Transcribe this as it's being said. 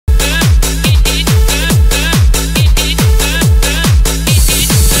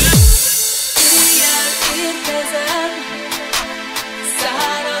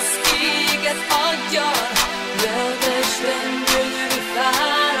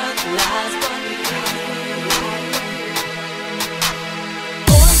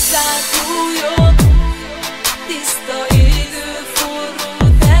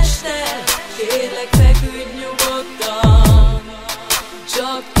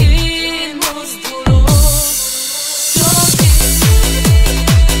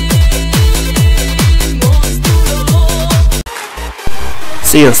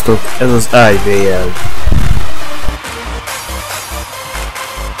Sziasztok, ez az i.BL.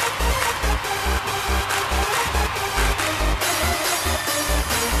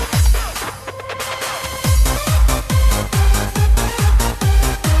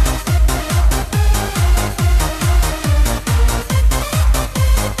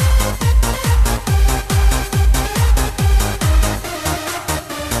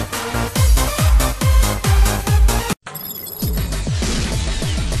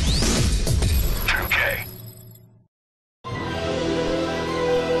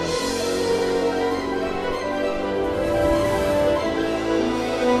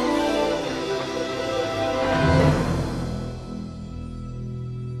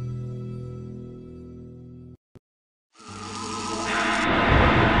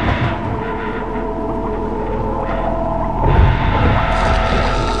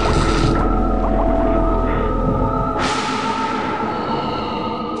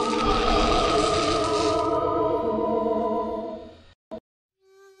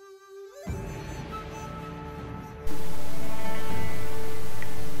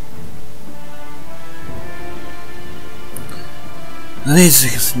 Na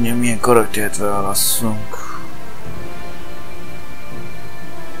nézzük ezt, hogy milyen karaktert válasszunk.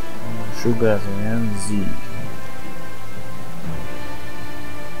 Sugárzó MZ.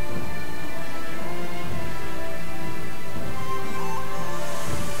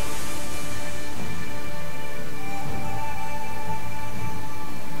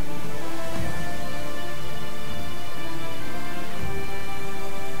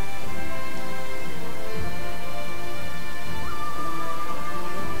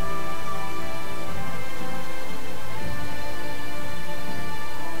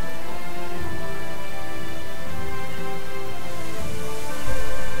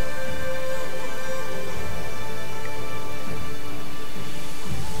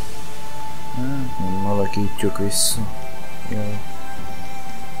 Alakítjuk vissza. Jaj.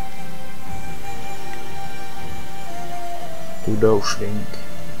 Tudós link.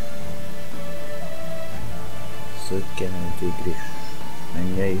 Szökkenő tigris.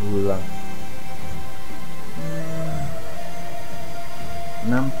 Mennyei hullám.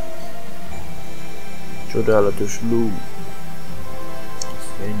 Nem. Csodálatos Lou.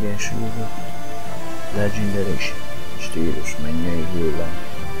 Egyensúlyos. Legendary stílus. Mennyei hullám.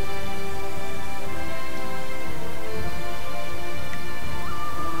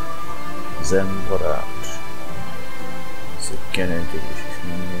 Zen barát. Szökkenődik is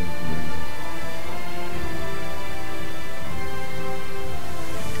minden.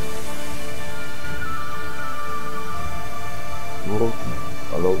 Volt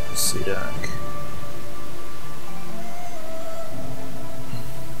a lótusz virág.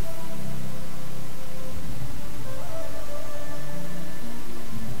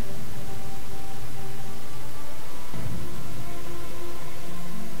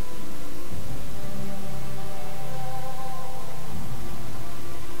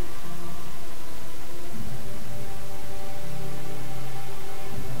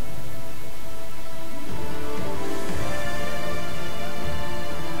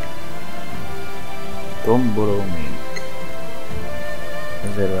 Tomboló még.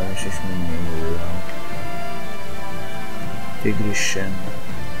 Ezerváros és minden hullám. Tigrissen.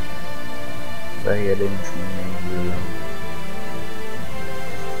 Fehérdén és minden hullám.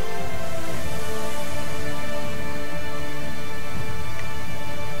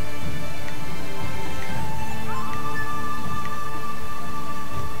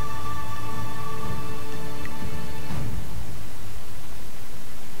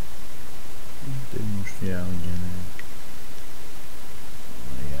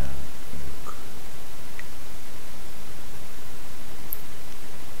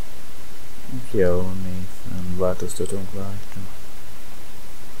 Jó, név, nem változtatunk rajta.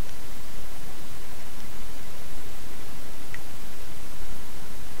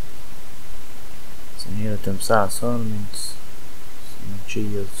 Szóval életem 130. A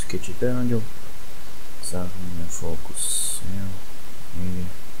csíj az kicsit elnagyobb. 100 minden fókusz. Jó, igen.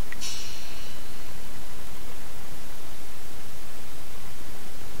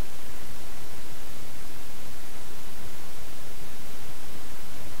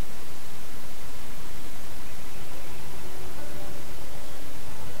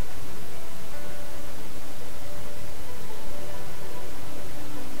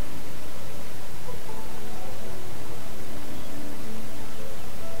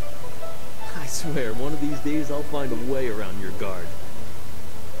 I swear, one of these days I'll find a way around your guard.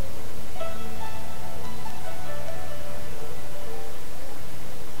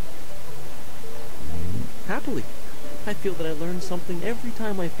 Happily. I feel that I learn something every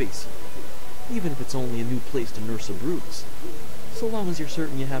time I face you, even if it's only a new place to nurse a bruise. So long as you're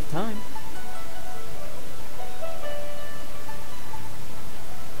certain you have time.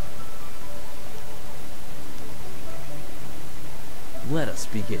 Let us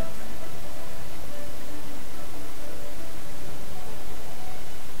begin.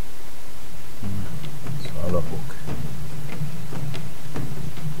 Alapok.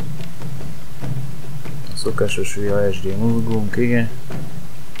 A szokásos VASD mozgónk, igen.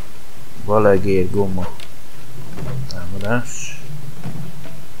 Balegér gomma. Támadás.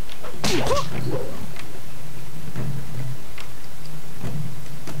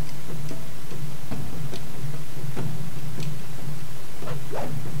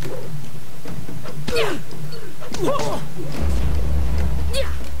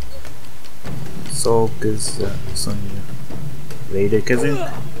 Szó közzel, azt mondja. Védekezünk.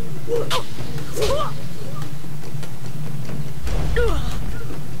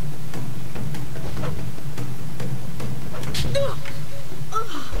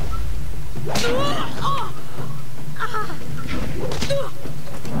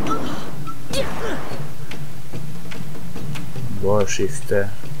 Bal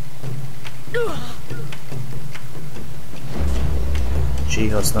shifter. Csí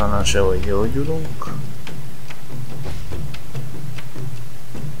használása, hogy gyógyulunk.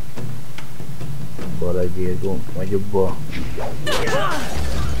 Balegér gomb, vagy jobban.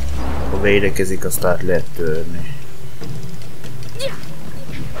 Ha védekezik, azt át lehet törni.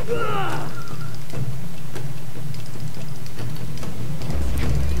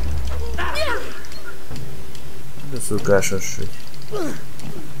 De szokásos, hogy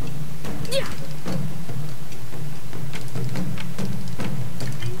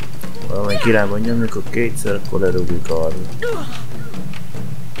valamelyik irányban nyomjuk a kétszer, akkor lerúgjuk arra.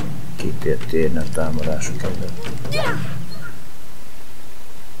 Kitérne a támadások ebben.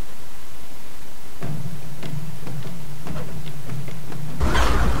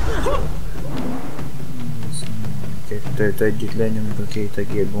 Kettőt együtt lenyomjuk a két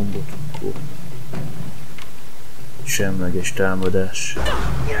egér gombot, akkor semleges támadás.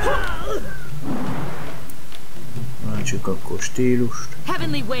 Váltsuk akkor stílust.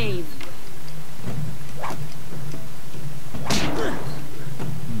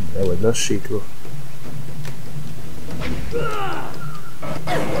 Le vagy lassítva.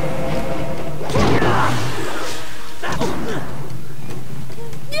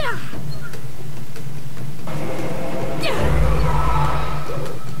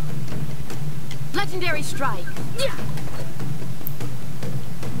 Legendary strike.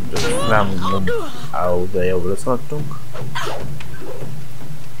 Nem mondom, áll, de jobbra szaladtunk.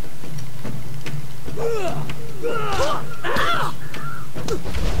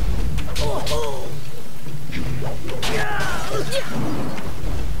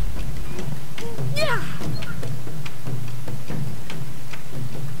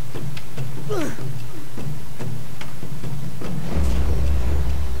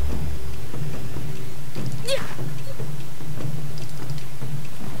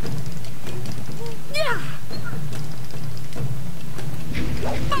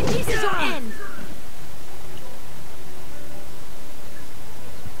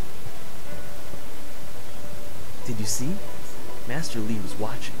 Did you see? Master Lee was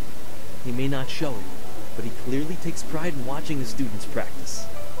watching. He may not show it, but he clearly takes pride in watching his students practice.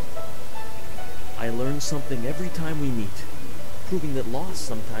 I learn something every time we meet, proving that loss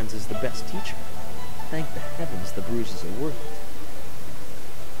sometimes is the best teacher. Thank the heavens the bruises are worth it.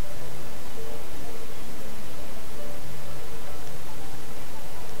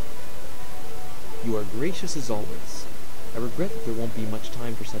 You are gracious as always. I regret that there won't be much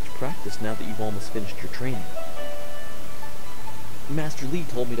time for such practice now that you've almost finished your training. Master Lee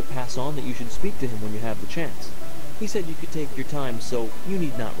told me to pass on that you should speak to him when you have the chance. He said you could take your time, so you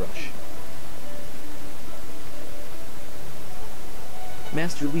need not rush.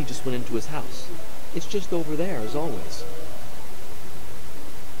 Master Lee just went into his house. It's just over there, as always.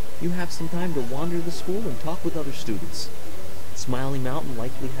 You have some time to wander the school and talk with other students. Smiling Mountain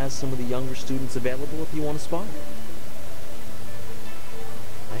likely has some of the younger students available if you want to spar.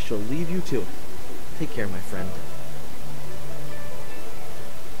 I shall leave you to it. Take care, my friend.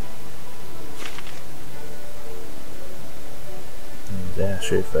 Az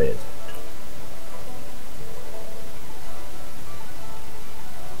első fejezet.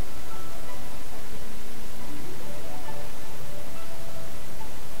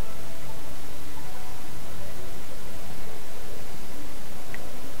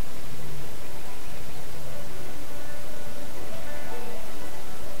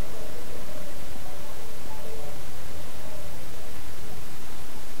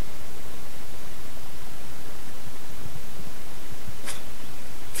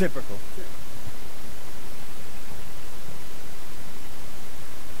 Typical.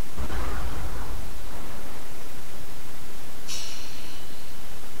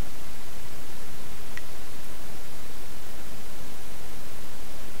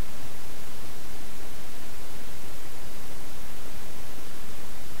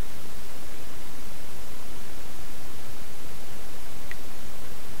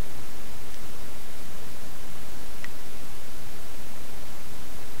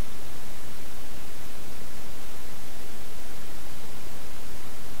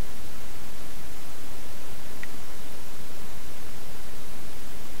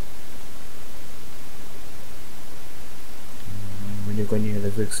 Mondjuk annyi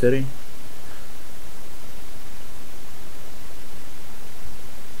ezek szerint.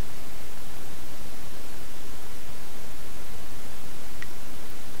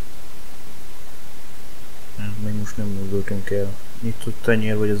 Még most nem mozdultunk el. Nyitott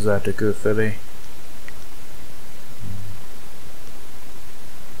tenyér vagy az zártökő felé.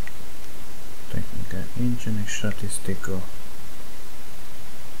 Technikák nincsenek, statisztika.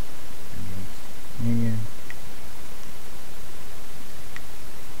 Igen.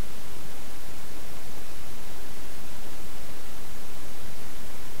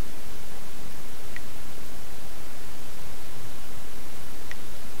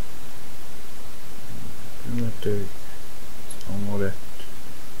 Temető, amorett.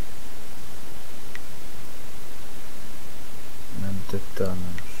 Mentett állás,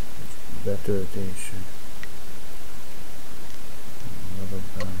 betöltése.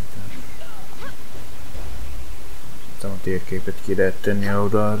 Adatbeállítás. Aztán a térképet ki lehet tenni a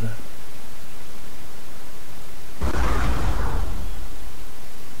oldalra.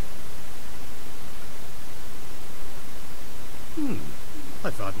 I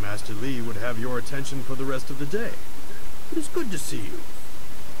thought Master Li would have your attention for the rest of the day. It is good to see you.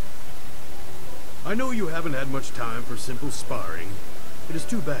 I know you haven't had much time for simple sparring. It is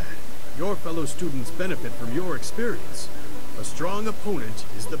too bad. Your fellow students benefit from your experience. A strong opponent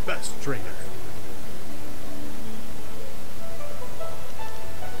is the best trainer.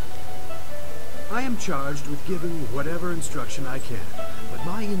 I am charged with giving whatever instruction I can, but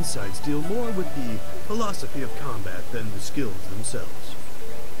my insights deal more with the philosophy of combat than the skills themselves.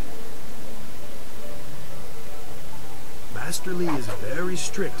 Master Li is very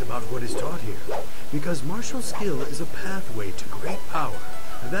strict about what is taught here, because martial skill is a pathway to great power,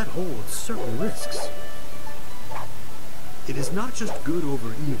 and that holds certain risks. It is not just good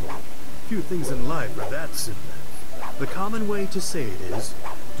over evil. Few things in life are that simple. The common way to say it is,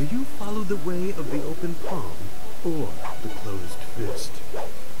 do you follow the way of the open palm, or the closed fist?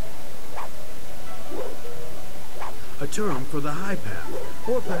 A term for the high path,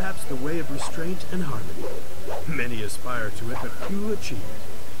 or perhaps the way of restraint and harmony. Many aspire to it, but few achieve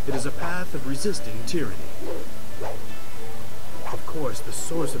it. It is a path of resisting tyranny. Of course, the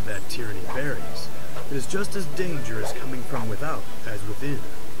source of that tyranny varies. It is just as dangerous coming from without as within.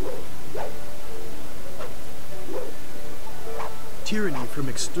 Tyranny from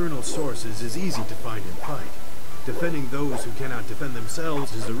external sources is easy to find in fight. Defending those who cannot defend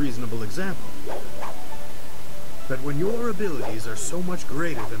themselves is a reasonable example. But when your abilities are so much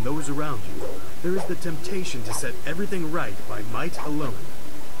greater than those around you, there is the temptation to set everything right by might alone.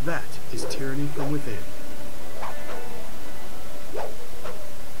 That is tyranny from within.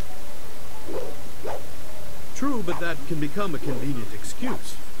 True, but that can become a convenient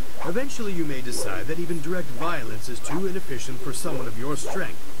excuse. Eventually you may decide that even direct violence is too inefficient for someone of your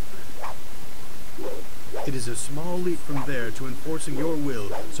strength. It is a small leap from there to enforcing your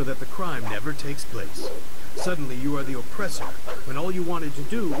will so that the crime never takes place. Suddenly you are the oppressor, when all you wanted to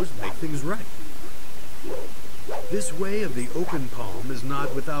do was make things right. This way of the open palm is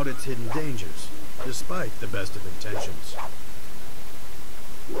not without its hidden dangers, despite the best of intentions.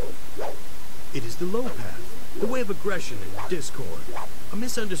 It is the low path, the way of aggression and discord, a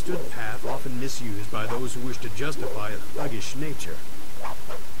misunderstood path often misused by those who wish to justify a thuggish nature.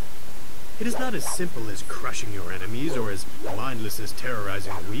 It is not as simple as crushing your enemies or as mindless as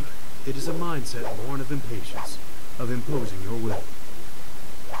terrorizing the weak. It is a mindset born of impatience, of imposing your will.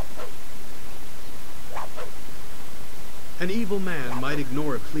 An evil man might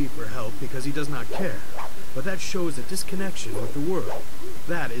ignore a plea for help because he does not care, but that shows a disconnection with the world.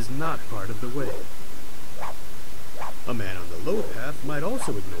 That is not part of the way. A man on the low path might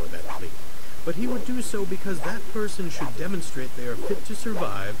also ignore that plea, but he would do so because that person should demonstrate they are fit to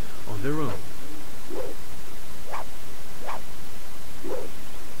survive on their own.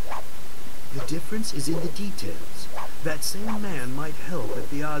 The difference is in the details. That same man might help if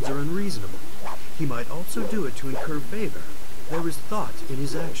the odds are unreasonable. He might also do it to incur favor. There is thought in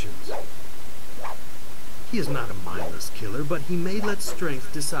his actions. He is not a mindless killer, but he may let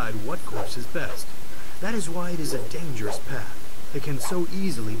strength decide what course is best. That is why it is a dangerous path. It can so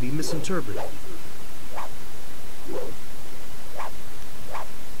easily be misinterpreted.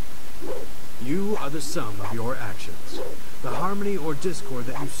 You are the sum of your actions. The harmony or discord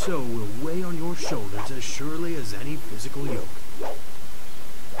that you sow will weigh on your shoulders as surely as any physical yoke.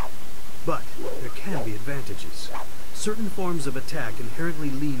 But there can be advantages. Certain forms of attack inherently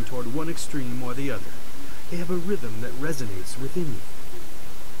lean toward one extreme or the other. They have a rhythm that resonates within you.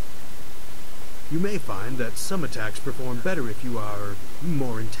 You may find that some attacks perform better if you are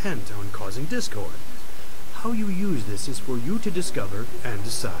more intent on causing discord. How you use this is for you to discover and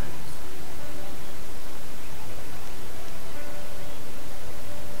decide.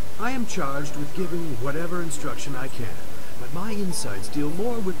 I am charged with giving whatever instruction I can, but my insights deal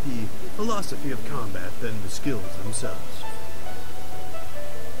more with the philosophy of combat than the skills themselves.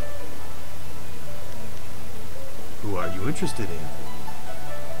 Who are you interested in?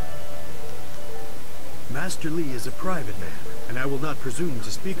 Master Li is a private man, and I will not presume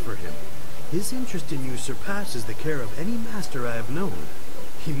to speak for him. His interest in you surpasses the care of any master I have known.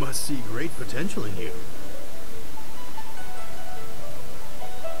 He must see great potential in you.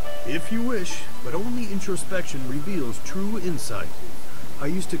 If you wish, but only introspection reveals true insight. I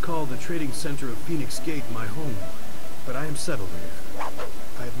used to call the trading center of Phoenix Gate my home, but I am settled here.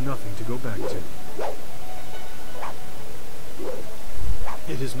 I have nothing to go back to.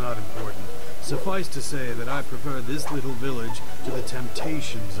 It is not important. Suffice to say that I prefer this little village to the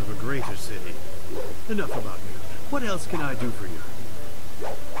temptations of a greater city. Enough about me. What else can I do for you?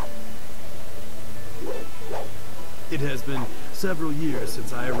 It has been several years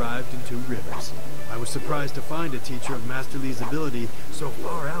since I arrived in Two Rivers. I was surprised to find a teacher of Master Li's ability so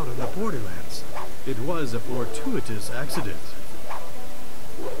far out on the borderlands. It was a fortuitous accident.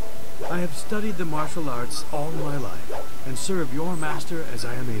 I have studied the martial arts all my life, and serve your master as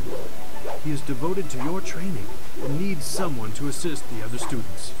I am able. He is devoted to your training, and needs someone to assist the other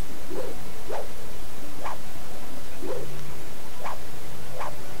students.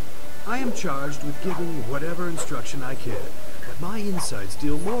 I am charged with giving whatever instruction I can, but my insights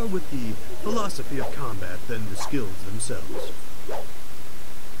deal more with the philosophy of combat than the skills themselves.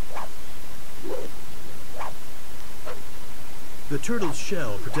 The turtle's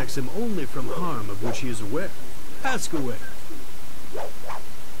shell protects him only from harm of which he is aware. Ask away.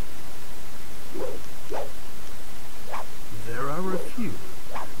 There are a few,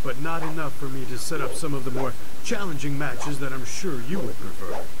 but not enough for me to set up some of the more challenging matches that I'm sure you would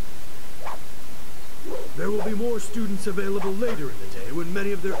prefer. There will be more students available later in the day when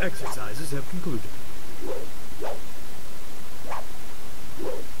many of their exercises have concluded.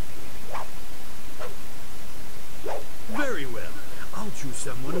 Very well. I'll choose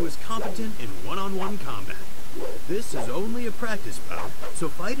someone who is competent in one-on-one combat. This is only a practice bout, so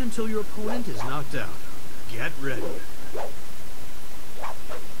fight until your opponent is knocked out. Get ready.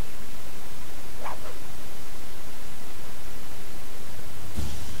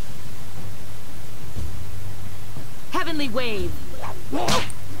 Heavenly Wave.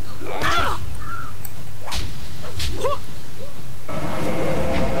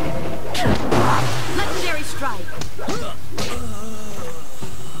 Legendary Strike.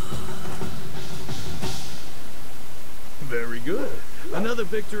 Very good. Another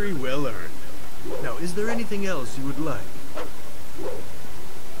victory well earned. Now, is there anything else you would like?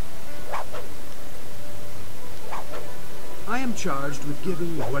 I am charged with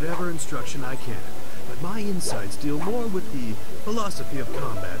giving whatever instruction I can, but my insights deal more with the philosophy of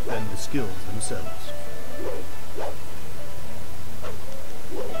combat than the skills themselves.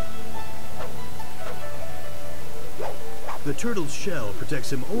 The turtle's shell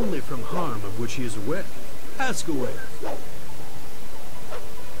protects him only from harm of which he is aware. Ask away.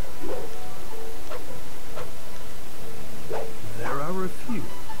 There are a few,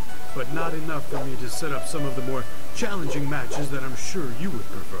 but not enough for me to set up some of the more challenging matches that I'm sure you would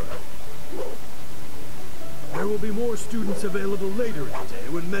prefer. There will be more students available later in the day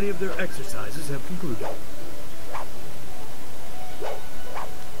when many of their exercises have concluded.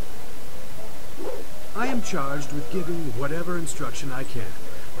 I am charged with giving whatever instruction I can,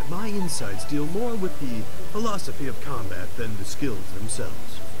 but my insights deal more with the philosophy of combat than the skills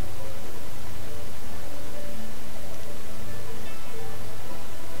themselves.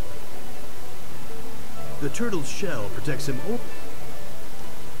 The turtle's shell protects him open.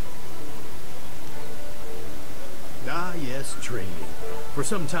 Ah yes, training. For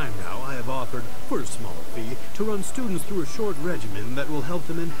some time now, I have offered, for a small fee, to run students through a short regimen that will help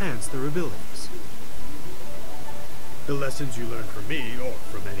them enhance their abilities. The lessons you learn from me, or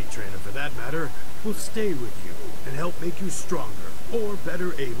from any trainer for that matter, will stay with you and help make you stronger or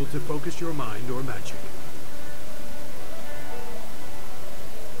better able to focus your mind or magic.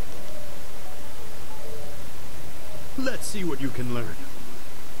 Let's see what you can learn.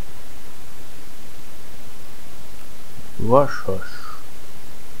 Vas-has.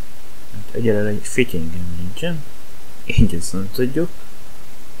 Hát egyelőre egy fittingem nincsen. Így ezt nem tudjuk.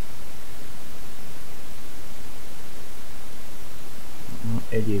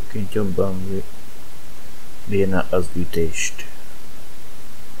 Egyébként jobban bírna az ütést.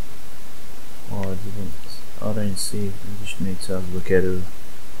 Aranyszív, ez is 400-ba kerül.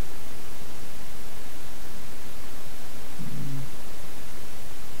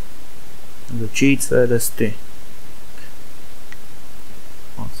 Ez a cheat fejlesztő.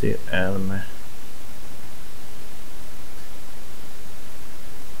 Azért elme.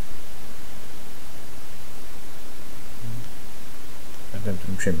 Nem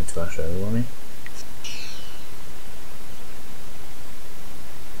tudunk semmit vásárolni.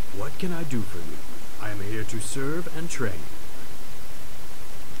 What can I do for you? I am here to serve and train.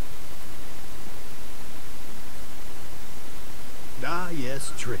 Ah,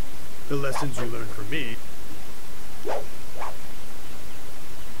 yes, train. The lessons you learn from me.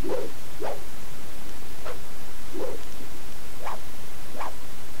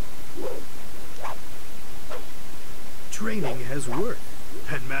 Training has worked,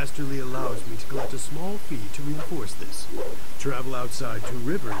 and Masterly allows me to collect a small fee to reinforce this. Travel outside 2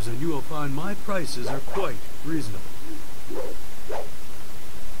 rivers and you will find my prices are quite reasonable.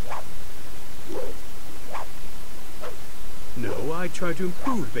 No, I try to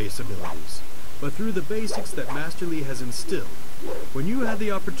improve base abilities, but through the basics that Masterly has instilled. When you have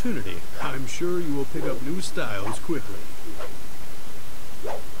the opportunity, I'm sure you will pick up new styles quickly.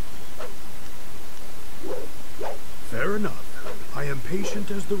 Fair enough. I am patient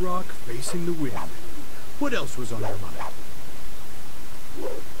as the rock facing the wind. What else was on your mind?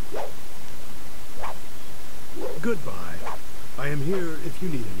 Goodbye. I am here if you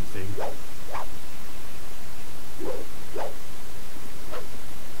need anything.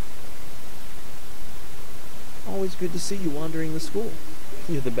 Always good to see you wandering the school.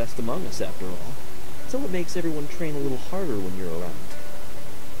 You're the best among us, after all. So it makes everyone train a little harder when you're around.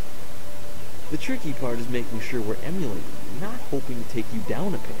 The tricky part is making sure we're emulating you, not hoping to take you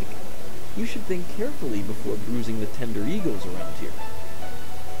down a peg. You should think carefully before bruising the tender egos around here.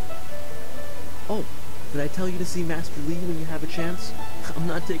 Oh, did I tell you to see Master Lee when you have a chance? I'm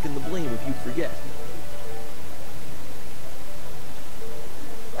not taking the blame if you forget.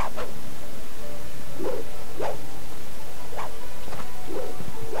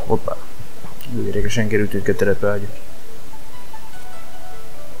 Hoppá. Ideigesen került őket terepelni.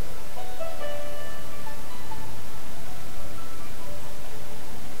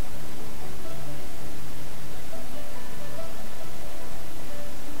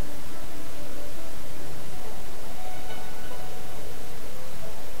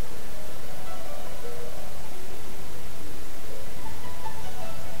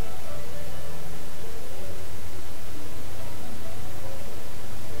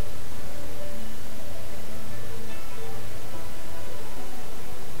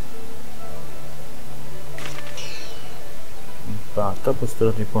 Pár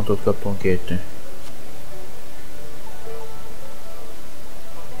tapasztalati pontot kaptunk érte.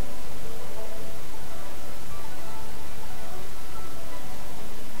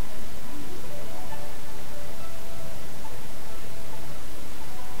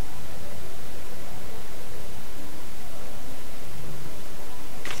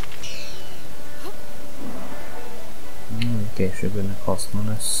 Később ennek haszna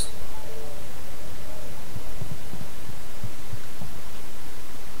lesz.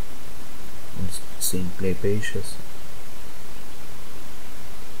 Simply patience.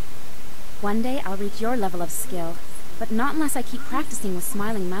 One day I'll reach your level of skill, but not unless I keep practicing with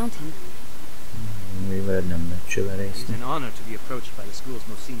Smiling Mountain. It's an honor to be approached by the school's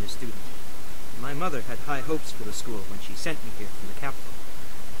most senior student. My mother had high hopes for the school when she sent me here from the capital.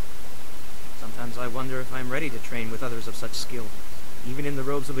 Sometimes I wonder if I'm ready to train with others of such skill. Even in the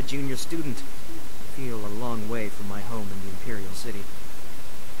robes of a junior student, I feel a long way from my home in the Imperial City.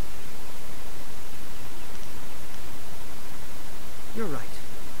 You're right.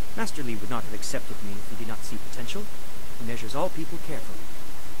 Master Lee would not have accepted me if he did not see potential. He measures all people carefully.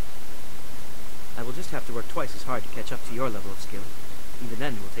 I will just have to work twice as hard to catch up to your level of skill. Even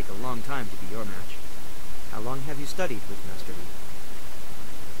then, it will take a long time to be your match. How long have you studied with Master Lee?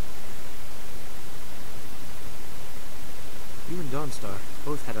 You and Dawnstar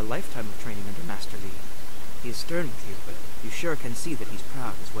both had a lifetime of training under Master Lee. He is stern with you, but you sure can see that he's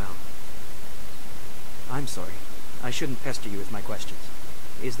proud as well. I'm sorry. I shouldn't pester you with my questions.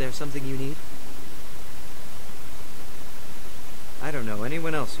 Is there something you need? I don't know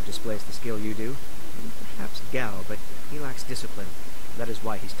anyone else who displays the skill you do. Perhaps Gao, but he lacks discipline. That is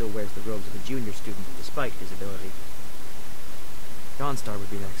why he still wears the robes of a junior student, despite his ability. Dawnstar would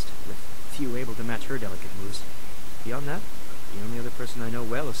be next, with few able to match her delicate moves. Beyond that, the only other person I know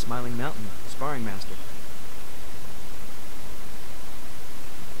well is Smiling Mountain, the sparring master.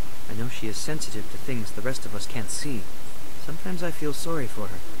 I know she is sensitive to things the rest of us can't see. Sometimes I feel sorry for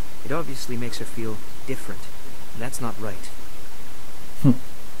her. It obviously makes her feel different. And that's not right.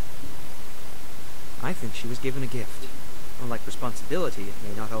 I think she was given a gift. Unlike responsibility, it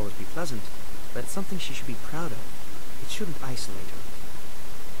may not always be pleasant, but it's something she should be proud of. It shouldn't isolate her.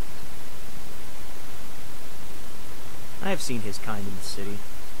 I have seen his kind in the city.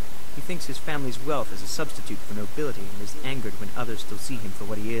 He thinks his family's wealth is a substitute for nobility and is angered when others still see him for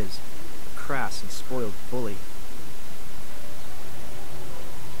what he is, a crass and spoiled bully.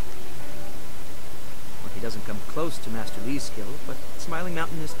 Well, he doesn't come close to Master Li's skill, but Smiling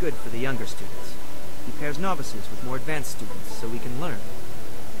Mountain is good for the younger students. He pairs novices with more advanced students so we can learn.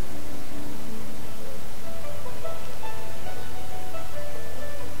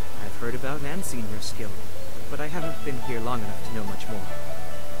 I've heard about and seen your skill, but I haven't been here long enough to know much more.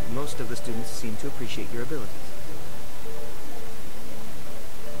 Most of the students seem to appreciate your abilities.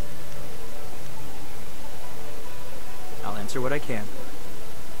 I'll answer what I can.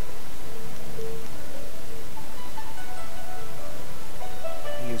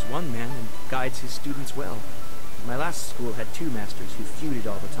 He is one man and guides his students well. My last school had 2 masters who feuded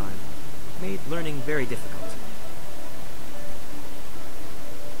all the time. It made learning very difficult.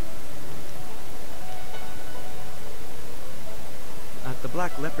 At the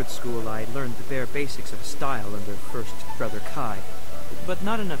Black Leopard School, I learned the bare basics of style under first Brother Kai, but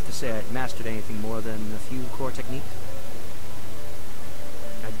not enough to say I'd mastered anything more than a few core techniques.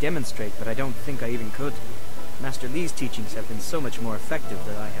 I'd demonstrate, but I don't think I even could. Master Li's teachings have been so much more effective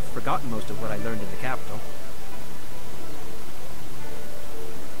that I have forgotten most of what I learned in the capital.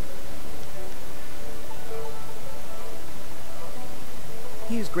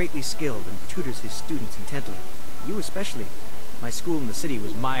 He is greatly skilled and tutors his students intently. You especially. My school in the city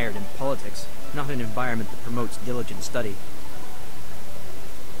was mired in politics, not an environment that promotes diligent study.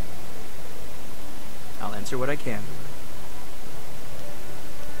 I'll answer what I can.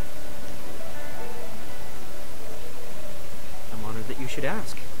 I'm honored that you should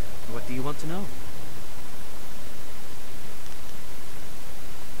ask. What do you want to know?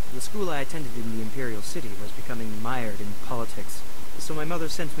 The school I attended in the Imperial City was becoming mired in politics, so my mother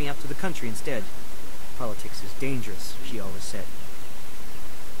sent me out to the country instead. Politics is dangerous, she always said.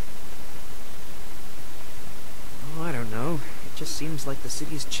 Oh, I don't know. It just seems like the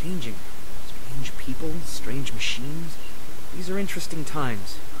city is changing. Strange people, strange machines. These are interesting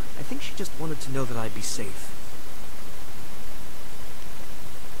times. I think she just wanted to know that I'd be safe.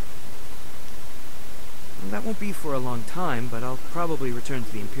 Well, that won't be for a long time, but I'll probably return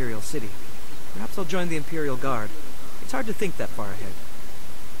to the Imperial City. Perhaps I'll join the Imperial Guard. It's hard to think that far ahead.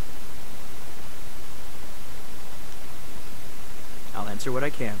 I'll answer what I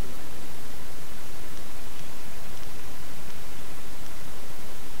can.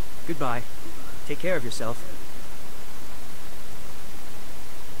 Goodbye. Take care of yourself.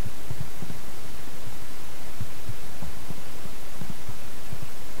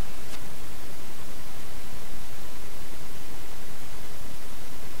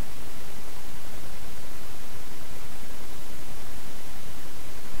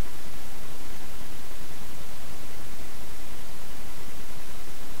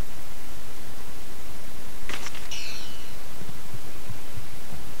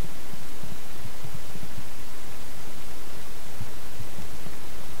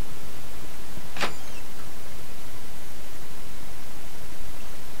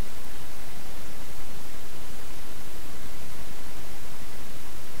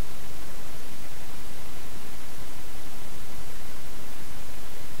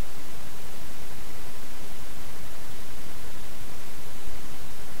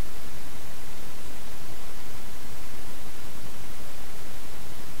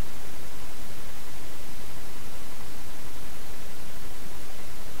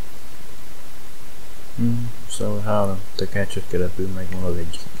 Szóval 3 tekercsöt kerepül, megvan az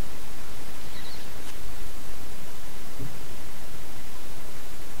egyik.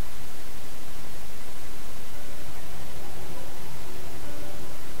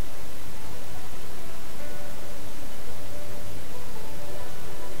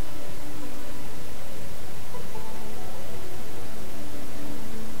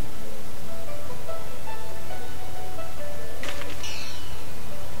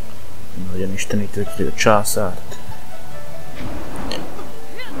 legyen istenítő a császárt.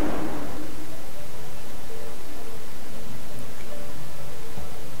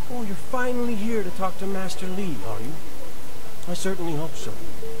 Oh, you're finally here to talk to Master Lee, are you? I certainly hope so.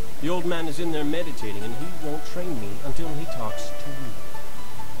 The old man is in there meditating, and he won't train me until he talks to you.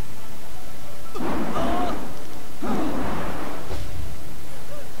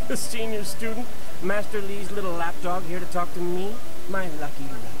 The senior student, Master Lee's little lapdog, here to talk to me? My lucky,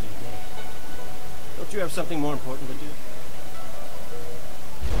 lucky day. Don't you have something more important to do?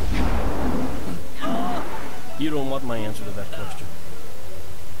 You don't want my answer to that question.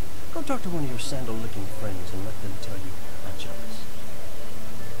 Go talk to one of your sandal-licking friends and let them tell you I'm jealous.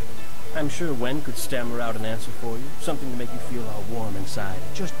 I'm sure Wen could stammer out an answer for you, something to make you feel all warm inside,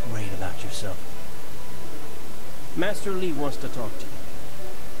 just great about yourself. Master Lee wants to talk to you.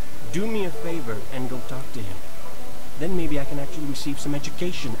 Do me a favor and go talk to him. Then maybe I can actually receive some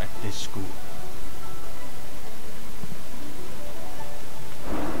education at this school.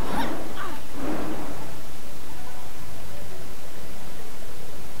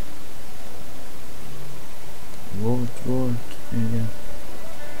 Igen.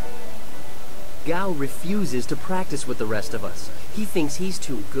 Gao refuses to practice with the rest of us. He thinks he's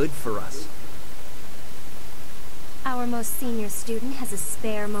too good for us. Our most senior student has a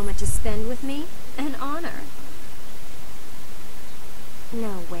spare moment to spend with me? An honor.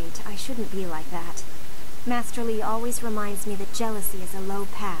 No, wait, I shouldn't be like that. Master Lee always reminds me that jealousy is a low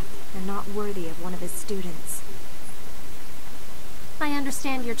path and not worthy of one of his students. I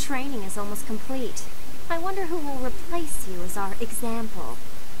understand your training is almost complete. I wonder who will replace you as our example.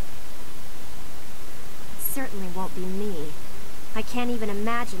 It certainly won't be me. I can't even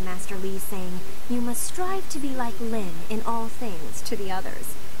imagine Master Lee saying, "You must strive to be like Lin in all things," to the others.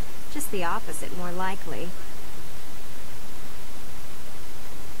 Just the opposite, more likely.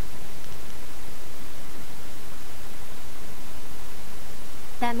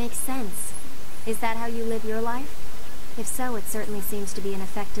 That makes sense. Is that how you live your life? If so, it certainly seems to be an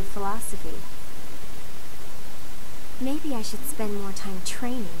effective philosophy. Maybe I should spend more time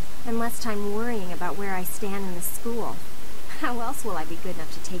training, and less time worrying about where I stand in the school. How else will I be good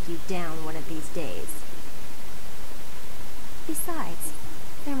enough to take you down one of these days? Besides,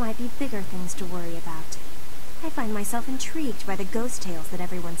 there might be bigger things to worry about. I find myself intrigued by the ghost tales that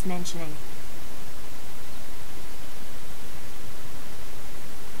everyone's mentioning.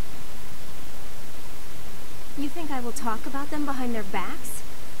 You think I will talk about them behind their backs?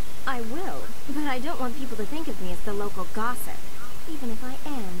 I will, but I don't want people to think of me as the local gossip, even if I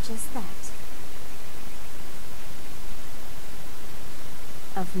am just that.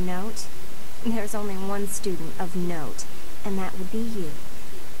 Of note? There's only one student of note, and that would be you.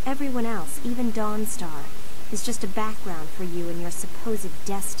 Everyone else, even Dawnstar, is just a background for you and your supposed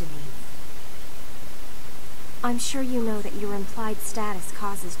destiny. I'm sure you know that your implied status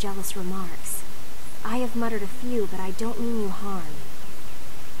causes jealous remarks. I have muttered a few, but I don't mean you harm.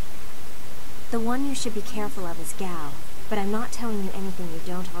 The one you should be careful of is Gao, but I'm not telling you anything you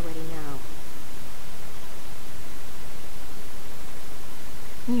don't already know.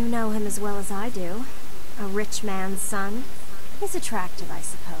 You know him as well as I do. A rich man's son. He's attractive, I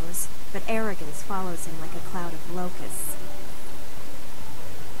suppose, but arrogance follows him like a cloud of locusts.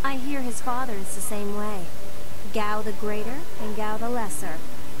 I hear his father is the same way. Gao the Greater and Gao the Lesser.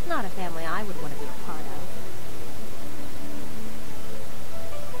 Not a family I would want to be a part of.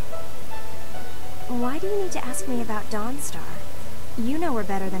 Why do you need to ask me about Dawnstar? You know her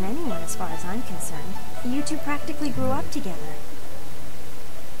better than anyone as far as I'm concerned. You two practically grew up together.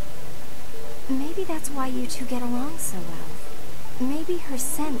 Maybe that's why you two get along so well. Maybe her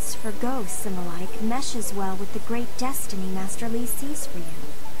sense for ghosts and the like meshes well with the great destiny Master Lee sees for you.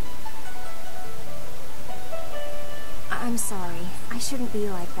 I'm sorry. I shouldn't be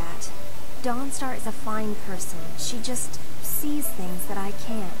like that. Dawnstar is a fine person. She just sees things that I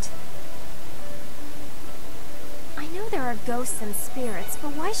can't. I know there are ghosts and spirits,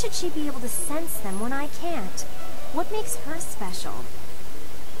 but why should she be able to sense them when I can't? What makes her special?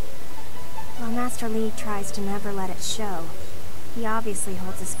 Well, Master Lee tries to never let it show. He obviously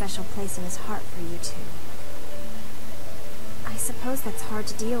holds a special place in his heart for you two. I suppose that's hard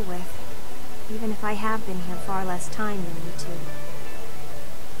to deal with, even if I have been here far less time than you two.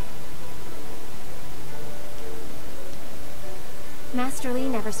 Master Lee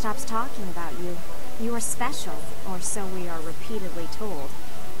never stops talking about you. You are special, or so we are repeatedly told.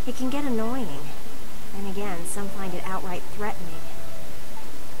 It can get annoying. And again, some find it outright threatening.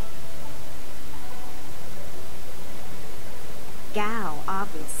 Gao,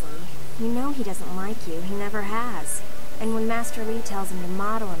 obviously. You know he doesn't like you. He never has. And when Master Li tells him to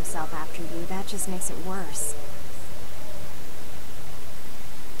model himself after you, that just makes it worse.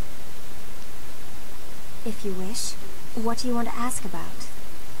 If you wish, what do you want to ask about?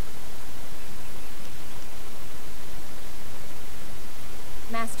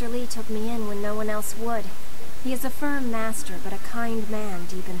 Master Li took me in when no one else would. He is a firm master, but a kind man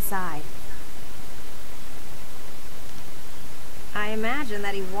deep inside. I imagine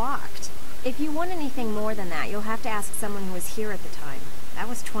that he walked. If you want anything more than that, you'll have to ask someone who was here at the time. That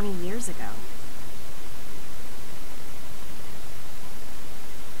was 20 years ago.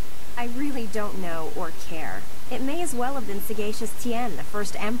 I really don't know or care. It may as well have been Sagacious Tien, the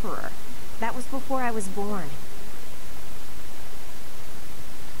first emperor. That was before I was born.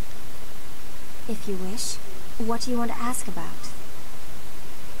 If you wish, what do you want to ask about?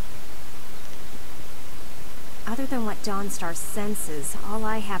 Other than what Dawnstar senses, all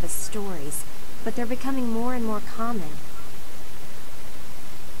I have is stories, but they're becoming more and more common.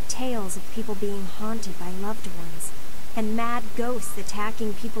 Tales of people being haunted by loved ones, and mad ghosts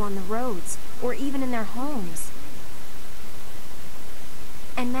attacking people on the roads, or even in their homes.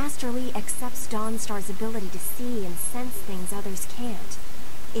 And Master Li accepts Dawnstar's ability to see and sense things others can't.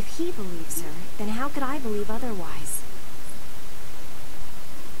 If he believes her, then how could I believe otherwise?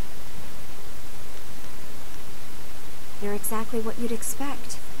 They're exactly what you'd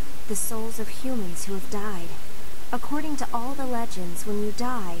expect. The souls of humans who have died. According to all the legends, when you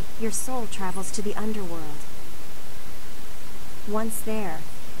die, your soul travels to the underworld. Once there,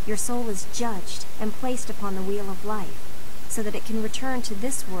 your soul is judged and placed upon the wheel of life, so that it can return to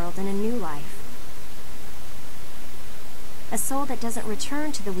this world in a new life. A soul that doesn't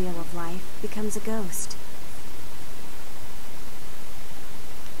return to the wheel of life becomes a ghost.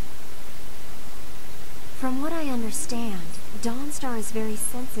 From what I understand, Dawnstar is very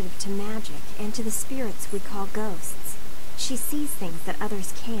sensitive to magic and to the spirits we call ghosts. She sees things that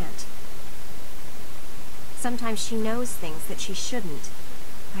others can't. Sometimes she knows things that she shouldn't.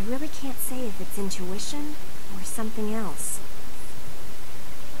 I really can't say if it's intuition or something else.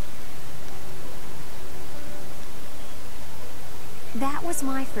 That was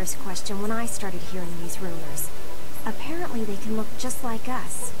my first question when I started hearing these rumors. Apparently they can look just like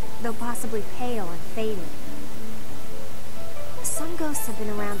us, though possibly pale and faded. Some ghosts have been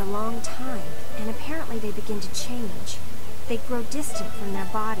around a long time, and apparently they begin to change. They grow distant from their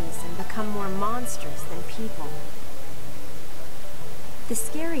bodies and become more monsters than people. The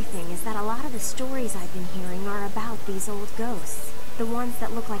scary thing is that a lot of the stories I've been hearing are about these old ghosts, the ones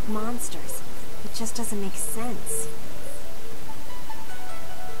that look like monsters. It just doesn't make sense.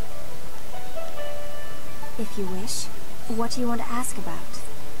 If you wish, what do you want to ask about?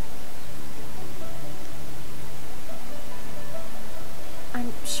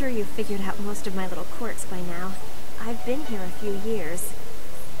 I'm sure you've figured out most of my little quirks by now. I've been here a few years.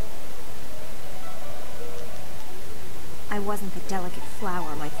 I wasn't the delicate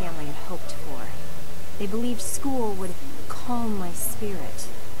flower my family had hoped for. They believed school would calm my spirit.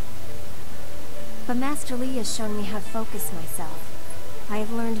 But Master Li has shown me how to focus myself. I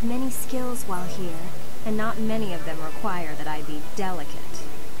have learned many skills while here, and not many of them require that I be delicate.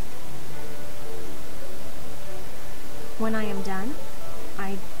 When I am done,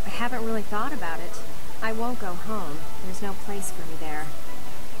 I haven't really thought about it. I won't go home. There's no place for me there.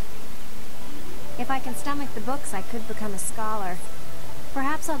 If I can stomach the books, I could become a scholar.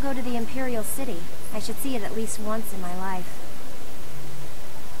 Perhaps I'll go to the Imperial City. I should see it at least once in my life.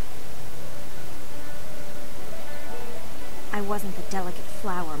 I wasn't the delicate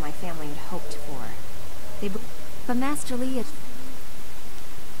flower my family had hoped for. But Master Li had...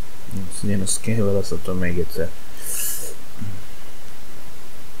 Én azt kiválasztottam még egyszer.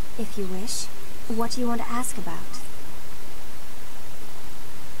 If you wish, what do you want to ask about?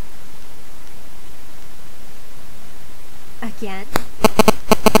 Again?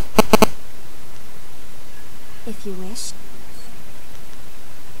 If you wish.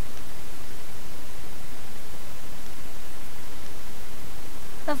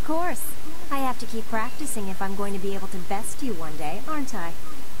 Of course. I have to keep practicing if I'm going to be able to best you one day, aren't I?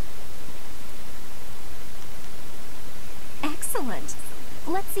 Excellent!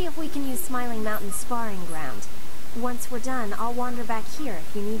 Let's see if we can use Smiling Mountain's sparring ground. Once we're done, I'll wander back here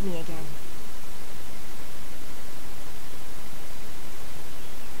if you need me again.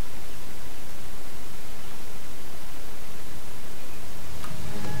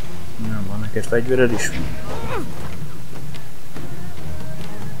 Na, van neked fegyvered is?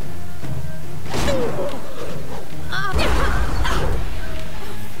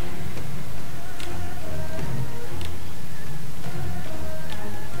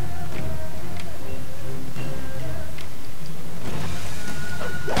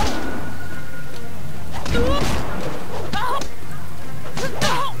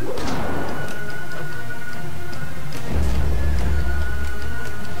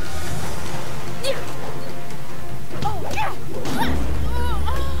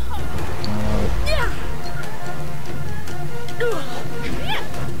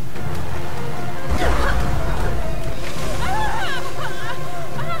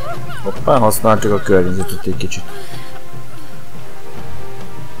 Hoppá, használtuk a környezetet egy kicsit.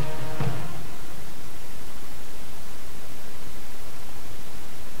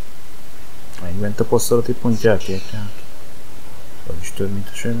 Megment a poszolati pontját, érted? Az is több, mint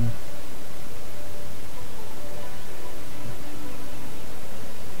a semmi.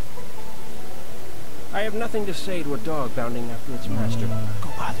 I have nothing to say to a dog bounding after its master. Go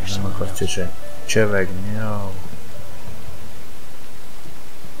bother someone else. Csevegni, jó.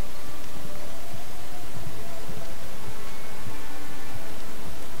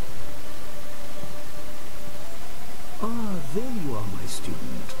 Ah, there you are, my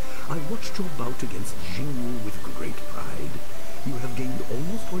student. I watched your bout against Jingwu with great pride. You have gained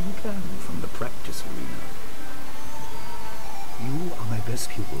almost all you can from the practice arena. You are my best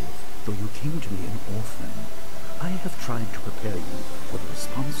pupil, though you came to me an orphan. I have tried to prepare you for the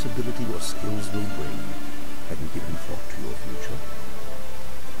responsibility your skills will bring. Have you given thought to your future?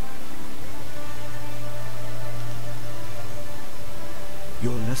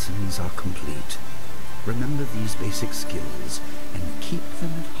 Your lessons are complete. Remember these basic skills and keep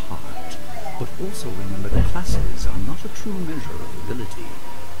them at heart. But also remember that classes are not a true measure of ability.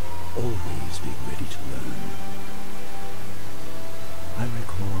 Always be ready to learn. I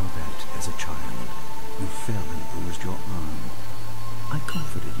recall that, as a child, you fell and bruised your arm. I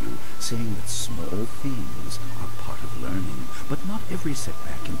comforted you, saying that small pains are part of learning, but not every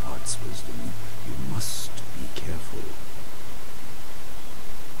setback imparts wisdom. You must be careful.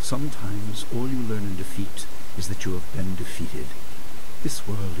 Sometimes all you learn in defeat is that you have been defeated. This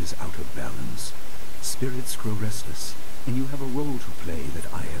world is out of balance. Spirits grow restless, and you have a role to play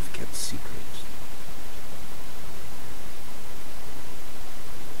that I have kept secret.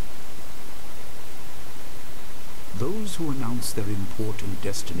 Those who announce their important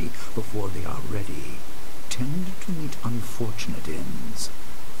destiny before they are ready tend to meet unfortunate ends.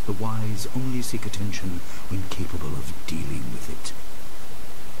 The wise only seek attention when capable of dealing with it.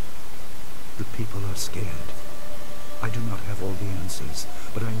 The people are scared. I do not have all the answers,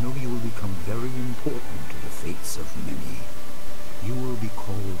 but I know you will become very important to the fates of many. You will be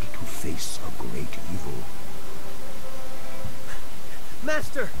called to face a great evil.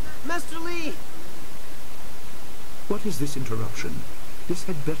 Master! Master Lee! What is this interruption? This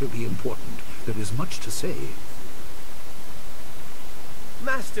had better be important. There is much to say.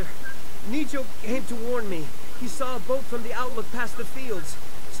 Master! Nijo came to warn me. He saw a boat from the outlook past the fields.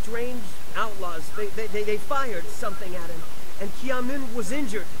 Strange outlaws. They fired something at him. And Kiamin was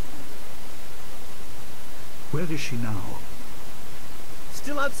injured. Where is she now?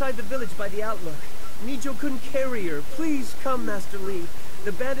 Still outside the village by the outlook. Nijo couldn't carry her. Please come, Master Lee.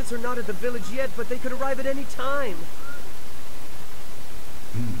 The bandits are not at the village yet, but they could arrive at any time.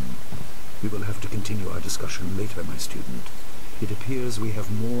 We will have to continue our discussion later, my student. It appears we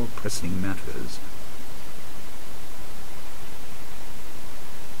have more pressing matters.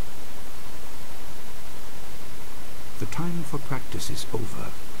 The time for practice is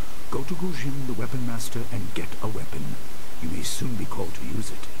over. Go to Gujin, the weapon master, and get a weapon. You may soon be called to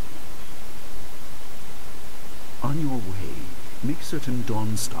use it. On your way, make certain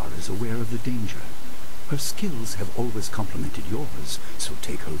Dawnstar is aware of the danger. Her skills have always complemented yours, so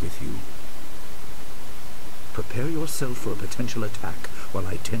take her with you. Prepare yourself for a potential attack while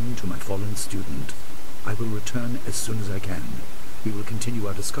I tend to my fallen student. I will return as soon as I can. We will continue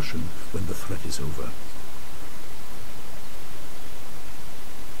our discussion when the threat is over.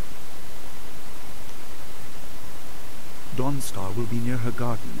 Dawnstar will be near her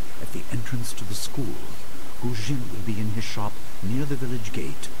garden at the entrance to the school. Gujin will be in his shop near the village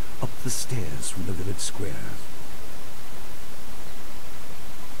gate, up the stairs from the village square.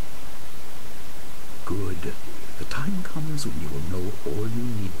 Good. The time comes when you will know all you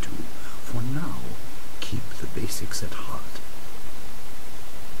need to. For now, keep the basics at heart.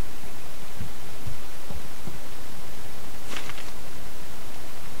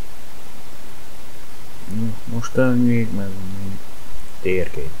 Most még meg még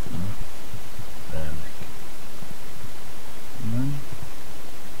térkép. Remek. Nem.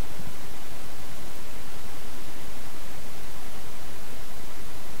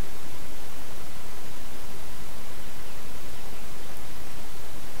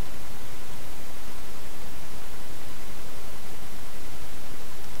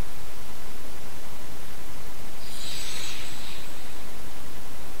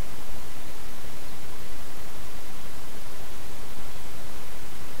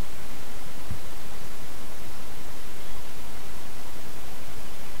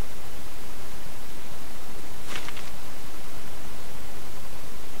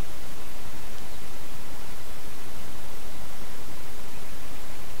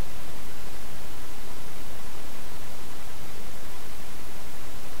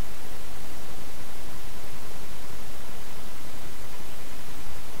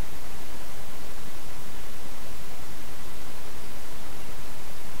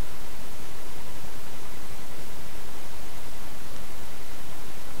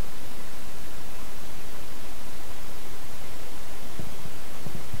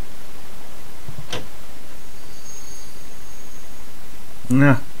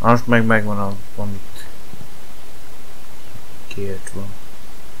 Na, most meg megvan a, amit kért van.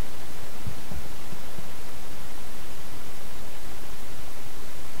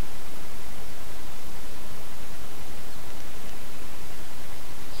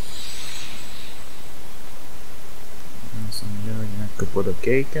 Azt mondja, hogy megkapod a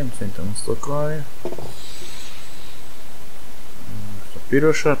kéken, szerintem azt akarja. Most a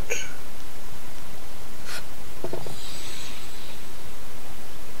pirosat.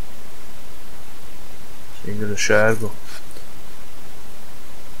 Végül a sárga.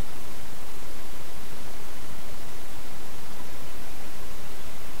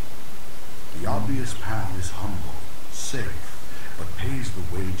 The obvious path is humble, safe, but pays the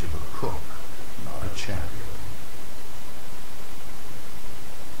wage of a cook, not a champion.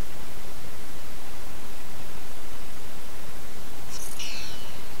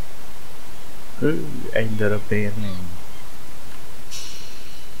 Egy darab érnénk.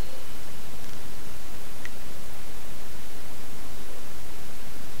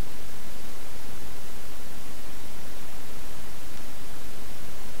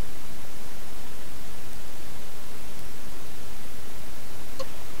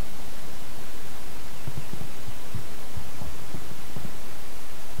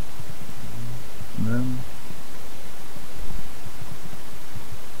 Nem.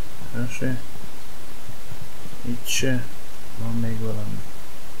 Se. Itt se. Van még valami?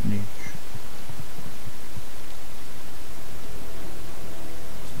 Nincs.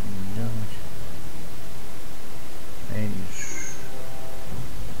 Mondja, hogy én is.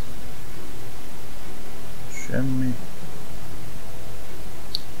 Semmi.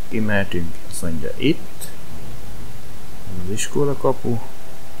 Kimehetünk. Azt mondja itt. Az iskola kapu.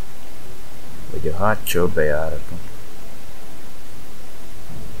 Vagy a hátsó bejáraton.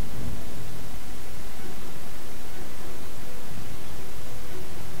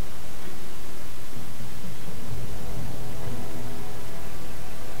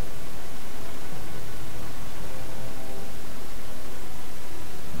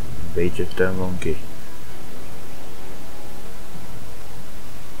 Bécsettel van ki.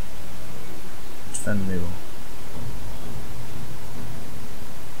 Itt fenn mi van?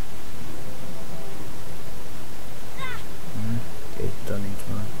 Két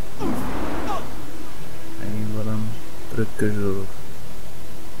tanítvány. Megint valami trükkös dolog.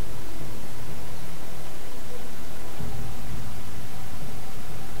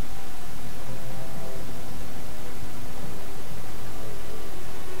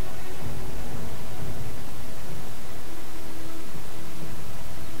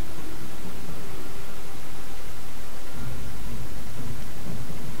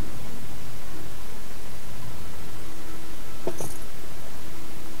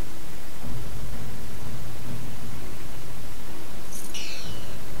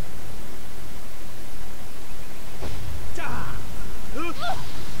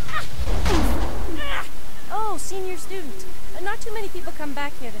 Senior student. Not too many people come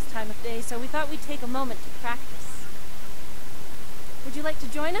back here this time of day, so we thought we'd take a moment to practice. Would you like to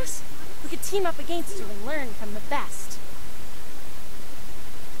join us? We could team up against you and learn from the best.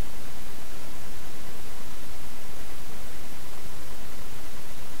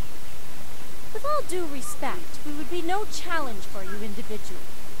 With all due respect, we would be no challenge for you individually.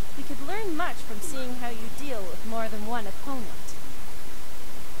 We could learn much from seeing how you deal with more than one opponent.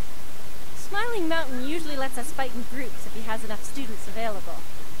 Smiling Mountain usually lets us fight in groups if he has enough students available.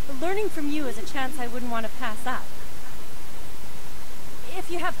 But learning from you is a chance I wouldn't want to pass up.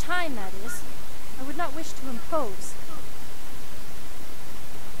 If you have time, that is. I would not wish to impose.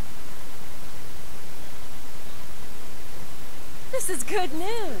 This is good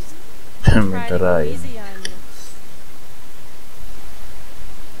news. Try to go easy on you.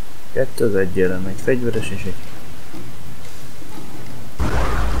 Kettő az egy jelen, egy fegyveres és egy...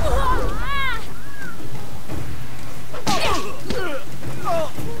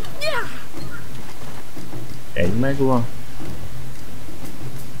 Egy megvan.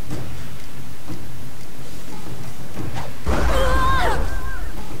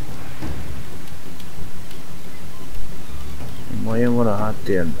 Olyan van a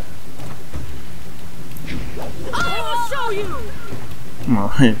háttérben.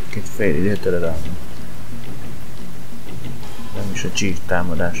 Ma, egy fél időt eredálom. Nem is a csík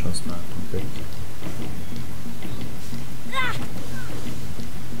támadás használtunk egy.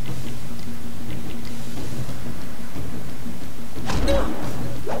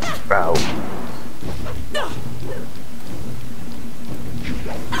 Wow.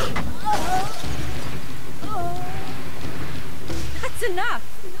 That's enough!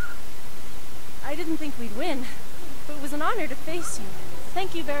 I didn't think we'd win, but it was an honor to face you.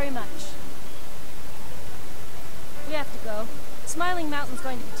 Thank you very much. We have to go. Smiling Mountain's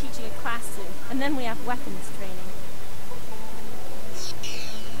going to be teaching a class soon, and then we have weapons training.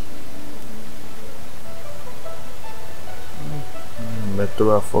 Lehet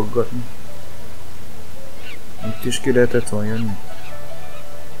tovább foggatni. Itt is ki lehetett volna jönni.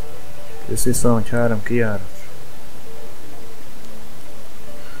 Kész vissza, hogy 3 kijárat.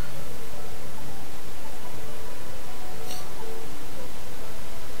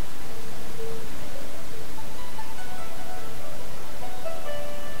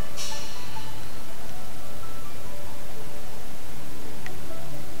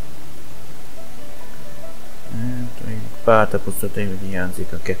 Pár tapasztalatai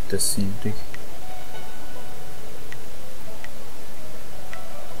hiányzik a 2-es szintig.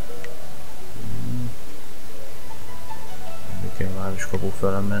 Kell városkapu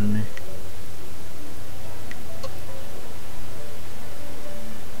fele menni.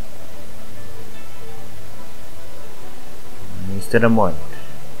 Miniszterem majd.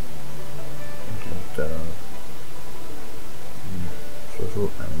 Sosó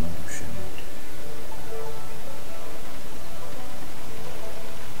nem mondok semmit.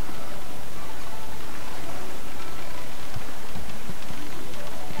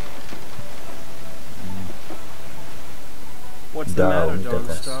 What's the matter,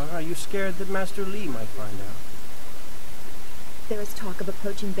 Dawnstar? Are you scared that Master Li might find out? There is talk of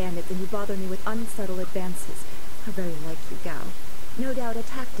approaching bandits, and you bother me with unsubtle advances. How very like you, Gao. No doubt a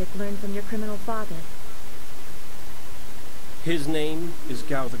tactic learned from your criminal father. His name is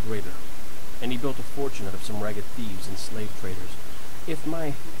Gao the Greater, and he built a fortune out of some ragged thieves and slave traders. If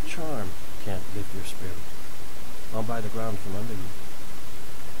my charm can't lift your spirit, I'll buy the ground from under you.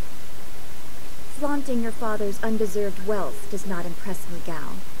 Flaunting your father's undeserved wealth does not impress me,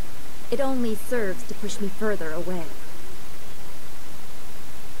 Gao. It only serves to push me further away.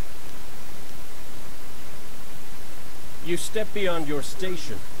 You step beyond your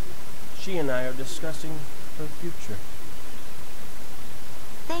station. She and I are discussing her future.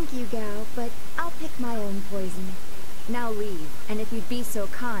 Thank you, Gao, but I'll pick my own poison. Now leave, and if you'd be so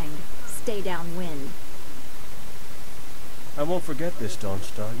kind, stay downwind. I won't forget this,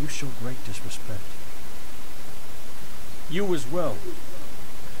 Dawnstar. You show great disrespect. You as well.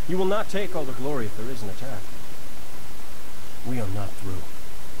 You will not take all the glory if there is an attack. We are not through.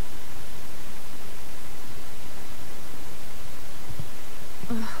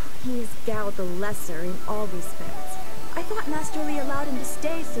 He is Gao the Lesser in all respects. I thought Master Li allowed him to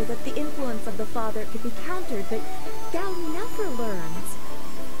stay so that the influence of the father could be countered, but Gao never learns.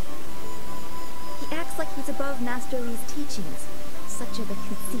 He acts like he's above Master Li's teachings. Such are the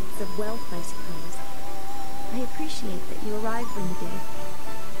conceits of wealth, I suppose. I appreciate that you arrived when you did.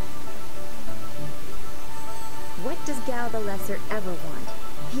 What does Gao the Lesser ever want?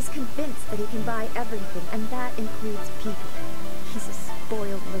 He's convinced that he can buy everything, and that includes people. He's a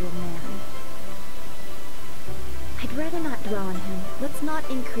spoiled little man. I'd rather not dwell on him. Let's not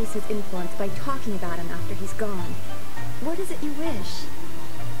increase his influence by talking about him after he's gone. What is it you wish?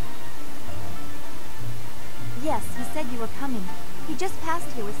 Yes, he said you were coming. He just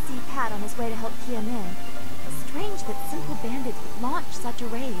passed here with C-Pat on his way to help Kiamin. Strange that simple bandits would launch such a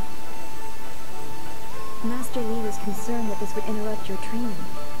raid. Master Li was concerned that this would interrupt your training.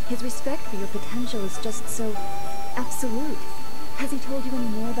 His respect for your potential is just so absolute. Has he told you any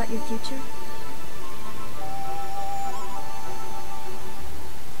more about your future?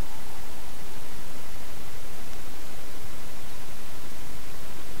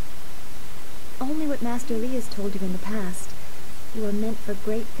 Only what Master Li has told you in the past. You are meant for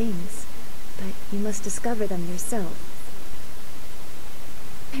great things, but you must discover them yourself.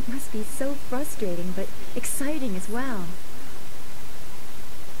 It must be so frustrating, but exciting as well.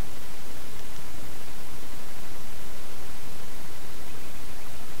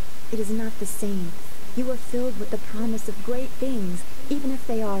 It is not the same. You are filled with the promise of great things, even if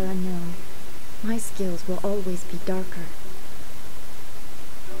they are unknown. My skills will always be darker.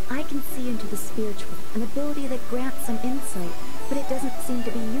 I can see into the spiritual, an ability that grants some insight, but it doesn't seem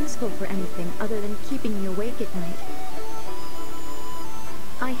to be useful for anything other than keeping me awake at night.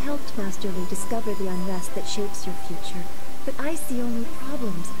 I helped Master Li discover the unrest that shapes your future, but I see only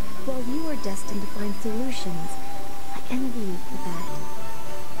problems, while you are destined to find solutions. I envy you for that.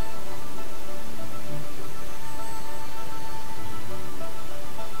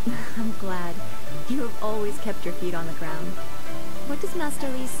 I'm glad. You have always kept your feet on the ground. What does Master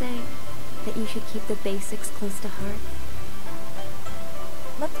Li say? That you should keep the basics close to heart?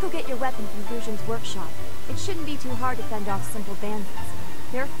 Let's go get your weapon from Fusion's workshop. It shouldn't be too hard to fend off simple bandits.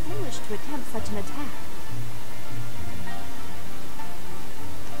 They're foolish to attempt such an attack.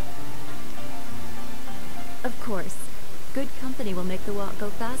 Of course. Good company will make the walk go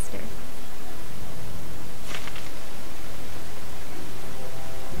faster.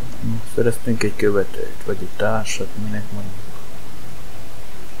 Szereztünk egy követőt, vagy egy társat, minek mondjuk.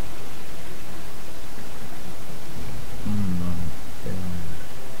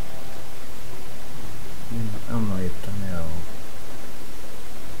 Onnan jöttem el.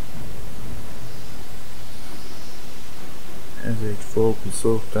 Ez egy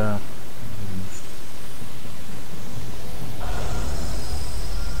fókuszoltál.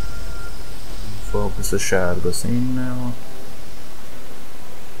 Fókusz a sárga színnel van.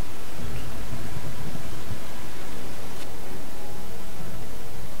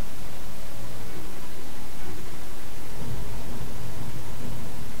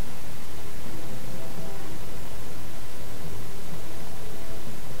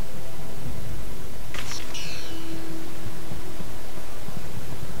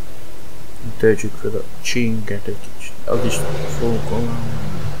 Töltsük fel a csinket egy kicsit, az is fókolom.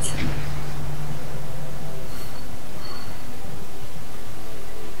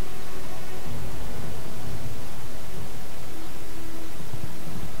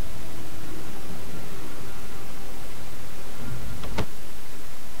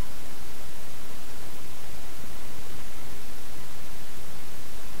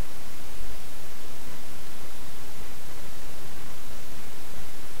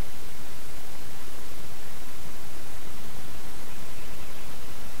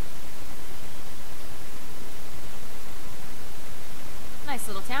 Nice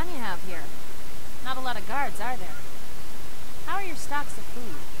little town you have here. Not a lot of guards, are there? How are your stocks of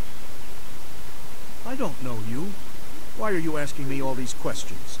food? I don't know you. Why are you asking me all these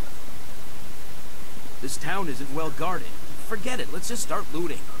questions? This town isn't well guarded. Forget it, let's just start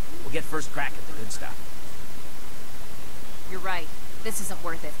looting. We'll get first crack at the good stuff. You're right. This isn't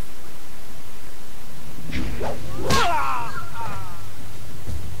worth it.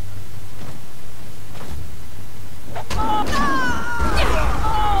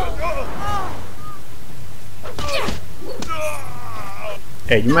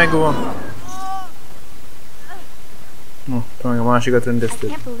 Egy megvan. No, talán a másikat I rendeztük.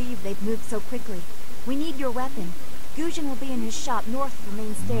 can't believe they've moved so quickly. We need your weapon. Guzhin will be in his shop north of the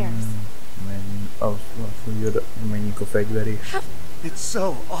main stairs. Menjünk a fegyveré. It's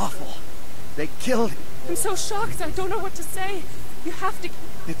so awful. They killed him. I'm so shocked. I don't know what to say. You have to...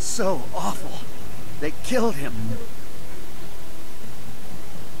 It's so awful. They killed him.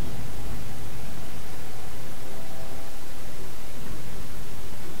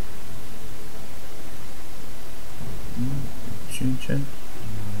 Sincsen.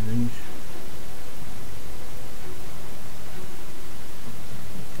 Nincs.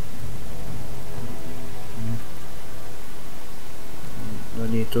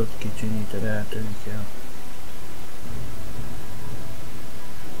 Nagyított, kicsinyíted, eltűnik el.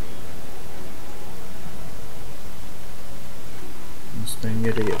 Azt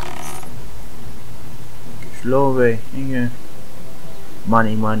engedélyed. Kis lóvé, igen.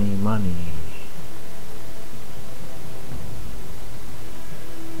 Money, money, money.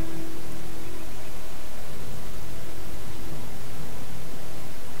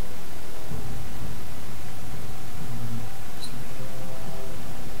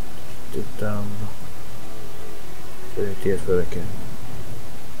 Támra. Szeretnél föleken.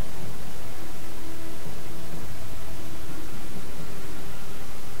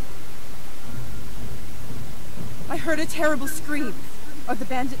 I heard a terrible scream. Are the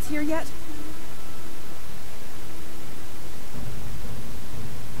bandits here yet?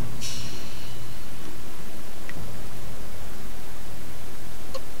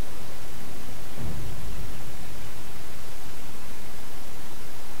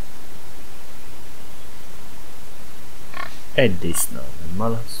 Egy disznó, egy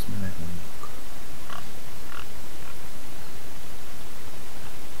malac, meg mondjuk.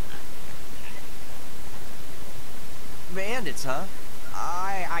 Bandits, huh?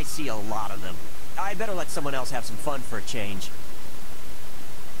 I see a lot of them. I better let someone else have some fun for a change.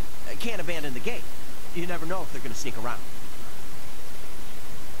 I can't abandon the gate. You never know if they're gonna sneak around.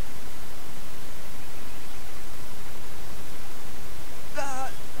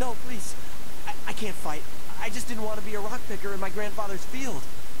 No, please. I can't fight. I just didn't want to be a rock picker in my grandfather's field.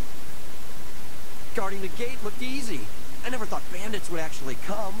 Guarding the gate looked easy. I never thought bandits would actually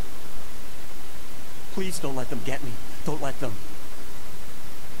come. Please don't let them get me. Don't let them.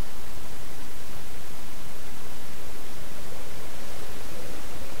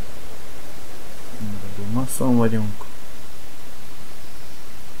 Masszon vagyunk.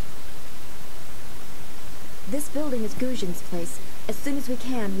 This building is Guzhin's place. As soon as we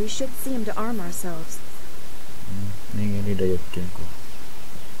can, we should see him to arm ourselves. Igen, ide jöttünk.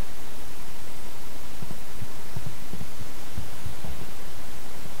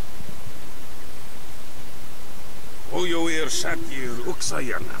 Ujóér sátyér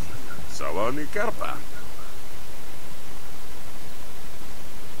uksajanam. Szavani kárpá.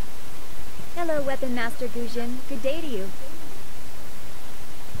 Hello, Weapon Master Gujin. Good day to you.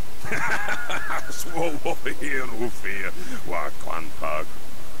 Swowohér ufér. Wakwanpag.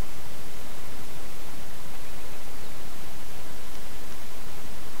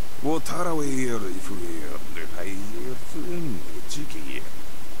 Wotarawér ifúér. Nőhelyér főn. Csikiér.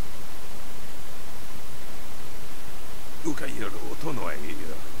 Ukair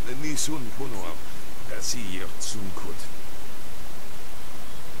otonoair, nisun punoa, asir tsunkut.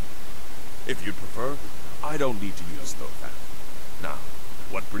 If you'd prefer, I don't need to use Thofan. Now,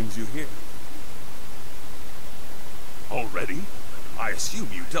 what brings you here? Already? I assume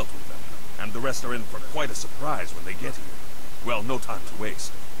you dealt with them, and the rest are in for quite a surprise when they get here. Well, no time to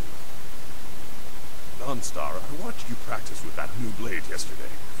waste. Dawnstar, I watched you practice with that new blade yesterday,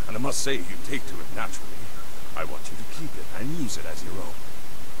 and I must say you take to it naturally. I want you to keep it and use it as your own.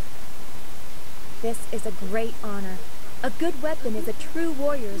 This is a great honor. A good weapon is a true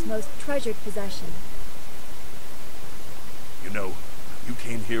warrior's most treasured possession. You know, you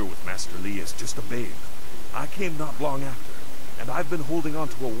came here with Master Li as just a babe. I came not long after, and I've been holding on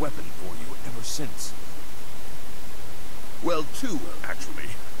to a weapon for you ever since. Well, two, actually,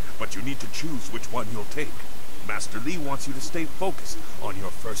 but you need to choose which one you'll take. Master Li wants you to stay focused on your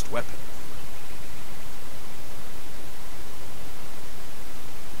first weapon.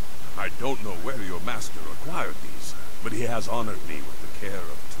 I don't know where your master acquired these, but he has honored me with the care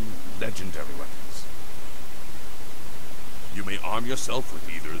of two legendary weapons. You may arm yourself with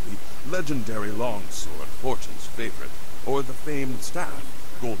either the legendary longsword, Fortune's favorite, or the famed staff,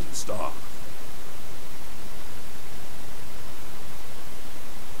 Golden Star.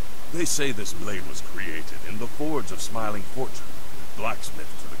 They say this blade was created in the forge of Smiling Fortune,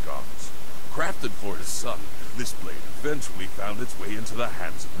 blacksmith to the gods. Crafted for his son, this blade eventually found its way into the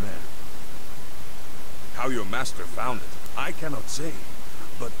hands of men. How your master found it, I cannot say,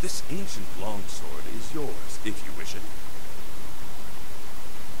 but this ancient longsword is yours, if you wish it.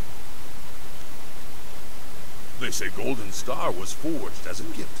 They say Golden Star was forged as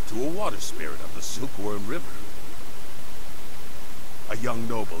a gift to a water spirit of the Silkworm River. A young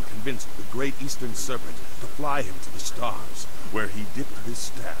noble convinced the great eastern serpent to fly him to the stars, where he dipped his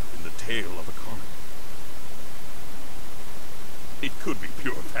staff in the tail of a comet. It could be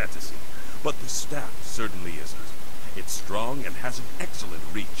pure fantasy, but the staff certainly isn't. It's strong and has an excellent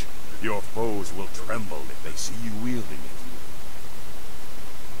reach. Your foes will tremble if they see you wielding it.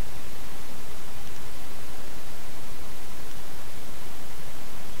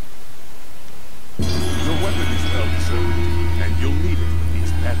 Your weapon is well deserved, and you'll need it with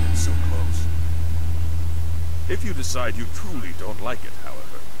these bandits so close. If you decide you truly don't like it,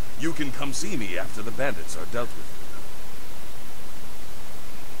 however, you can come see me after the bandits are dealt with.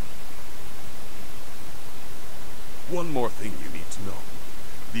 One more thing you need to know.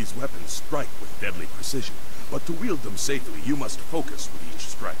 These weapons strike with deadly precision, but to wield them safely, you must focus with each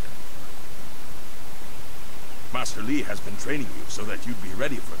strike. Master Li has been training you so that you'd be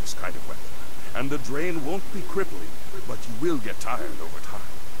ready for this kind of weapon, and the drain won't be crippling, but you will get tired over time.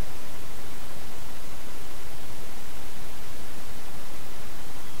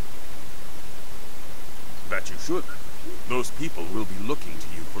 That you should. Those people will be looking to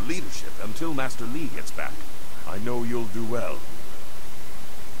you for leadership until Master Li gets back. I know you'll do well.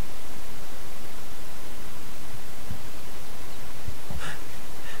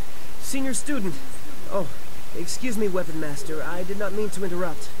 Senior student. Oh, excuse me, Weapon Master. I did not mean to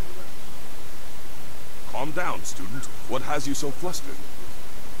interrupt. Calm down, student. What has you so flustered?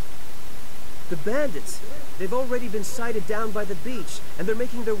 The bandits. They've already been sighted down by the beach, and they're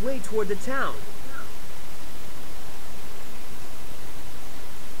making their way toward the town.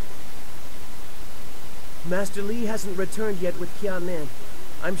 Master Li hasn't returned yet with Qianmen.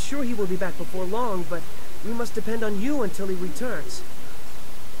 I'm sure he will be back before long, but we must depend on you until he returns.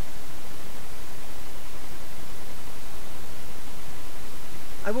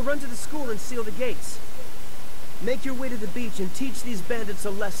 I will run to the school and seal the gates. Make your way to the beach and teach these bandits a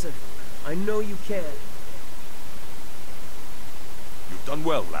lesson. I know you can. You've done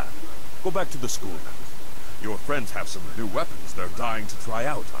well, lad. Go back to the school now. Your friends have some new weapons they're dying to try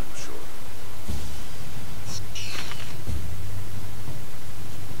out, I'm sure.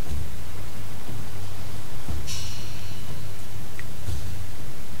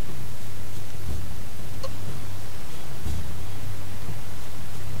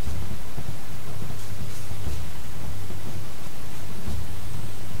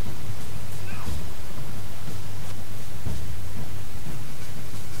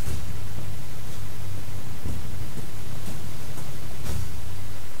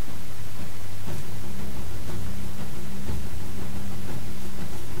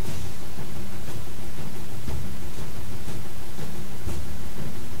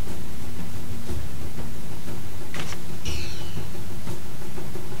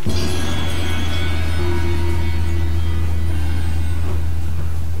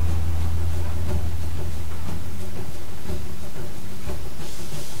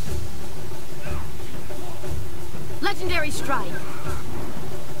 Legendary strike.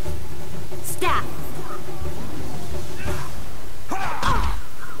 Staff.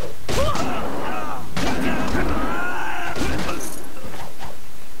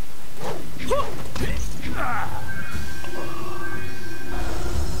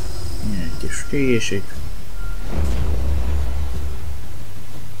 Kis késik.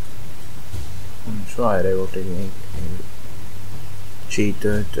 És várj, volt egy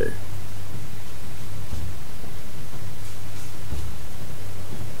csítöltő.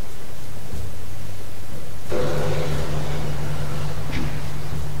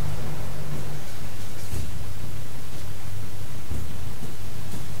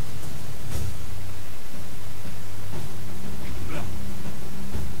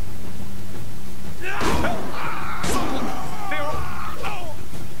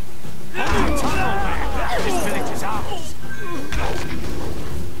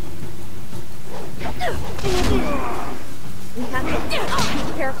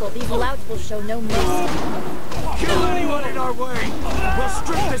 Show no mercy. Kill anyone in our way! We'll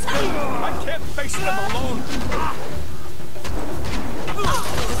strip this building! I can't face them alone!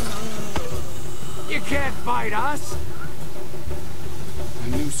 You can't fight us! I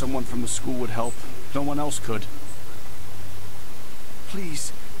knew someone from the school would help. No one else could.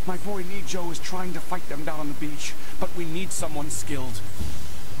 Please, my boy Nijo is trying to fight them down on the beach, but we need someone skilled.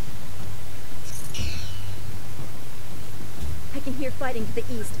 I can hear fighting to the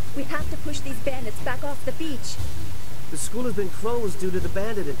east. We have to push these bandits back off the beach. The school has been closed due to the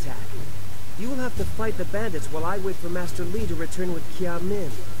bandit attack. You will have to fight the bandits while I wait for Master Li to return with Kia Min,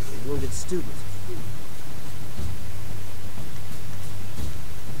 a wounded student.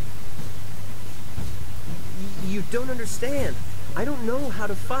 You don't understand. I don't know how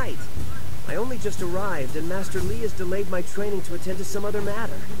to fight. I only just arrived, and Master Li has delayed my training to attend to some other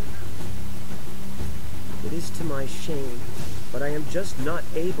matter. It is to my shame, but I am just not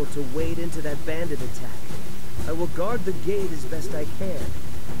able to wade into that bandit attack. I will guard the gate as best I can.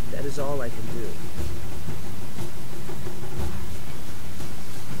 That is all I can do.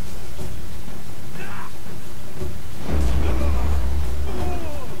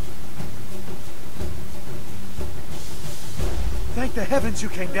 Thank the heavens you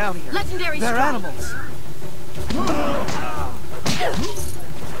came down here. Legendary They're strike. animals.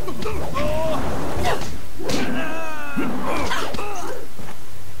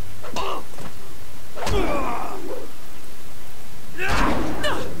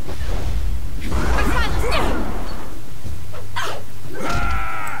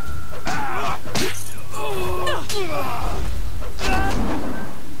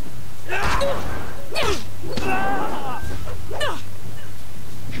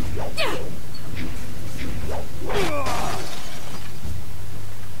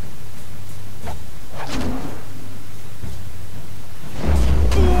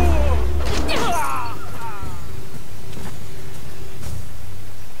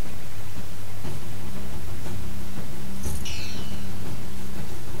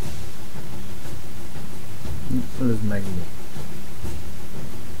 Ez meg mi?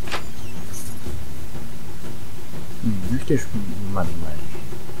 Most is money.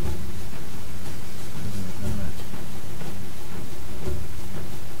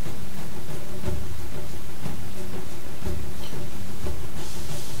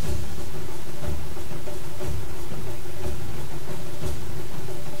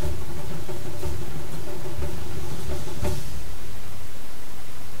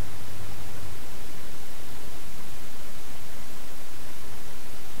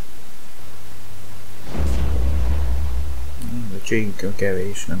 Csinkön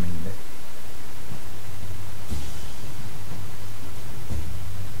kevés, nem mindegy.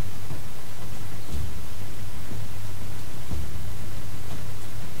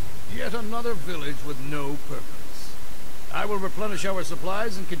 Yet another village with no purpose. I will replenish our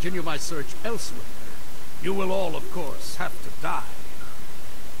supplies and continue my search elsewhere. You will all, of course, have to die.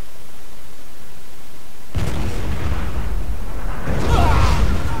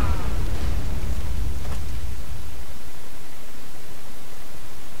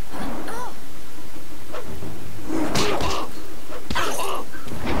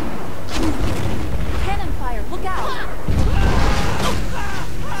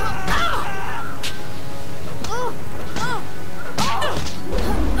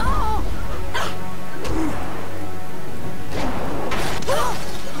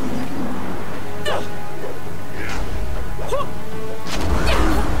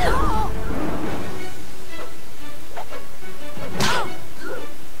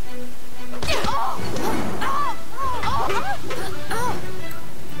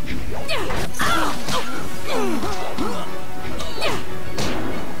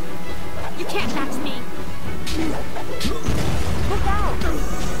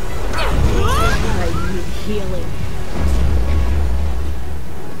 healing.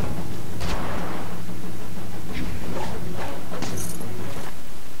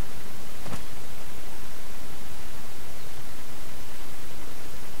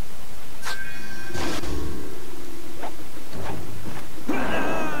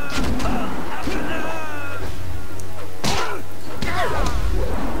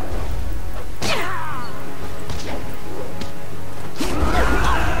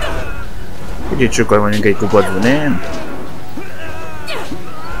 Kicsit sokan vagyunk egy kupacban, nem?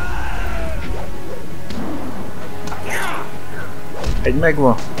 Egy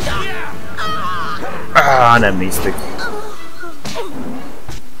megvan. Nem néztük.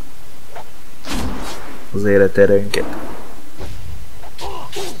 Az életerőnket.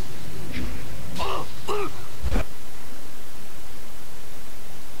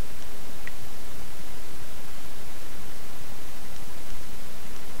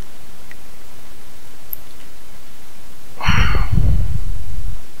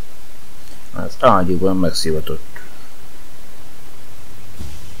 Az ágyúban megszivatott.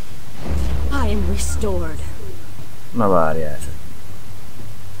 I am restored. Na várjál csak.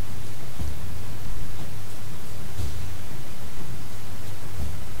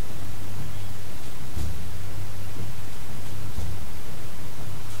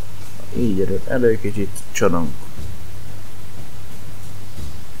 Így jövök elő, kicsit csalunk.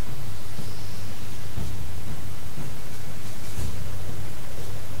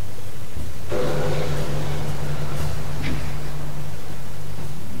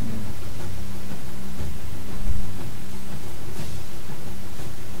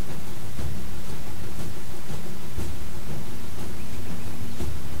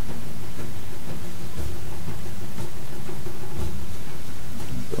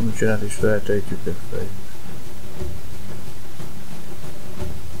 Csinál és feltejtjük a fejt.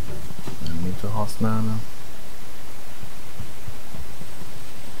 Nem mintha használna.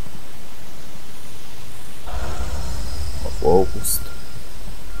 A fókuszt.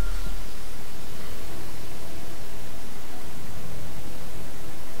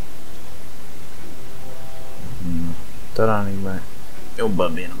 Talán így már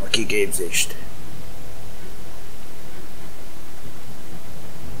jobban bírom a kiképzést.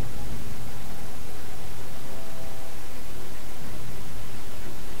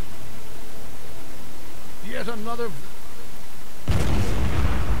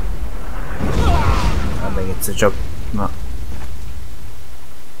 Még egyszer csak... Na.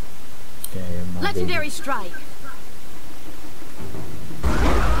 Legendary strike.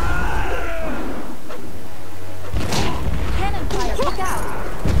 Cannon fire, look out.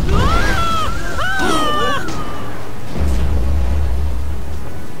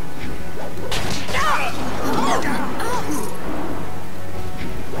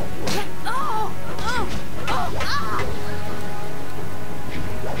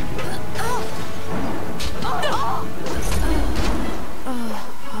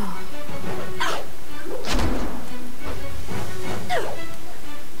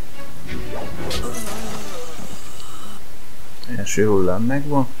 Első hullám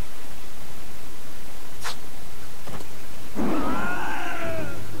megvan.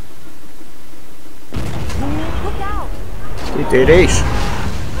 Kitérés!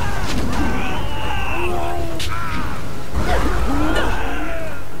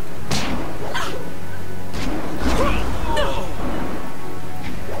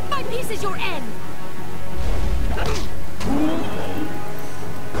 My piece is your end.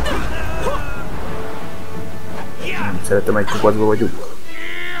 Szeretem, egy kupacban vagyunk.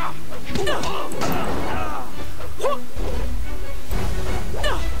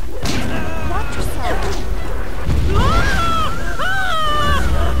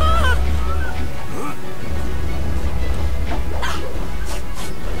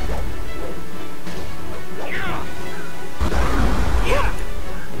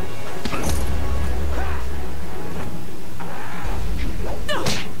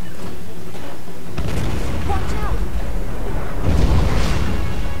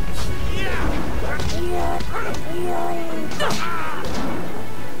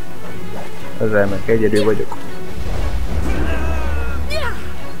 Ezzel meg egyedül vagyok.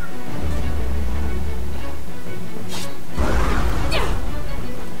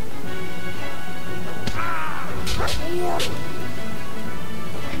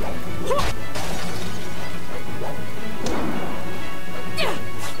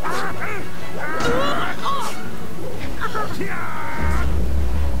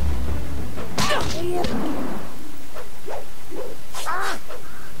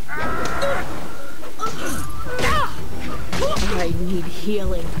 I need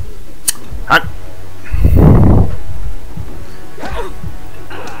healing. Hát.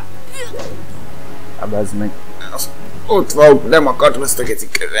 Az meg... Ott van, nem akart ezt a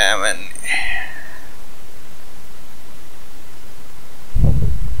kecikkel elmenni.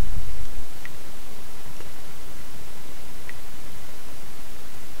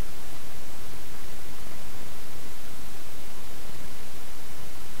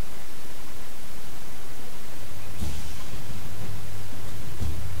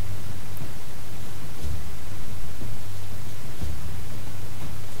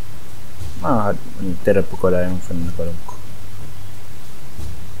 Hát, terepakadályunk fenn akarunk.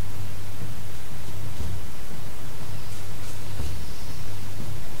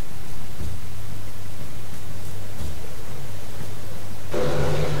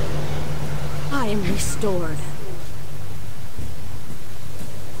 I am restored.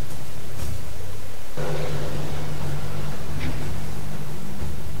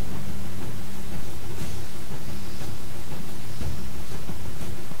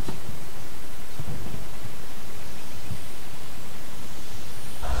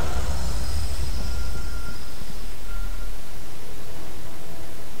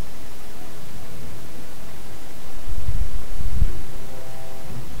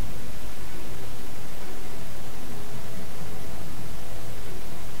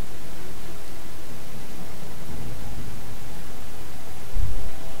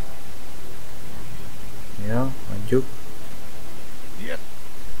 Ja, adjuk.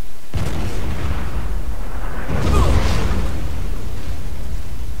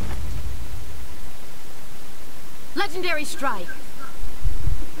 Legendary strike.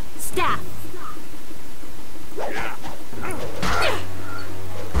 Staff.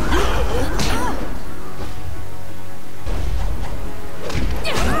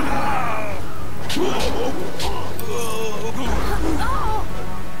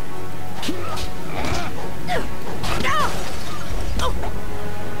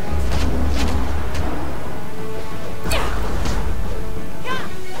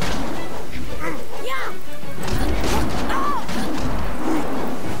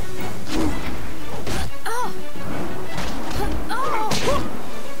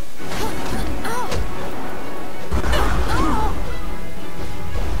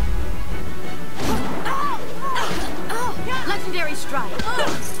 Legendary strike.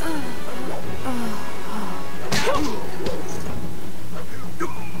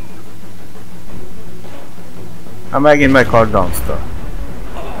 Hát megint meghalt Dunstar.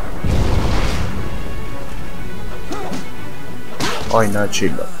 Ajnál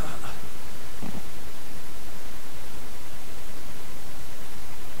csillag.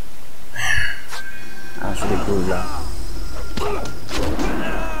 Második hullám.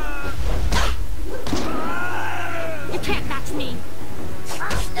 You can't match me.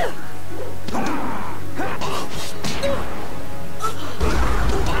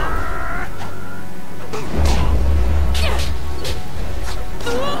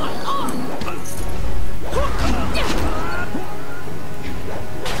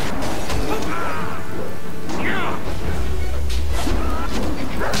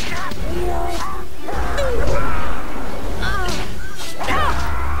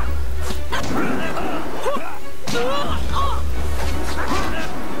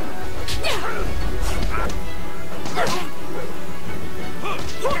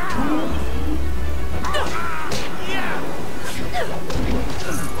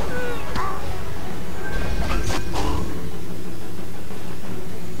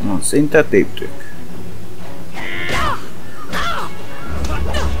 Na, szinte téptük.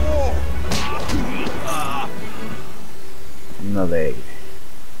 Na végre.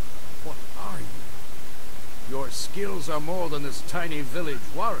 What are you? Your skills are more than this tiny village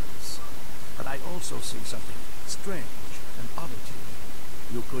warrants. But I also see something strange, an oddity.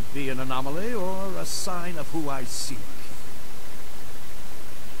 You could be an anomaly or a sign of who I seek.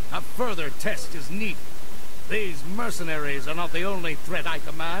 A further test is needed. These mercenaries are not the only threat I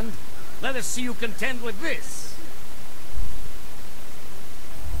command. Let us see you contend with this.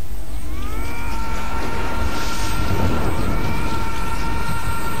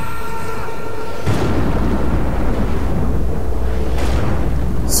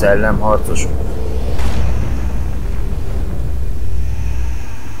 Szellemharcosok.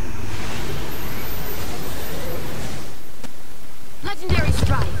 Legendary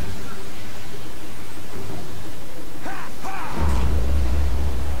strike.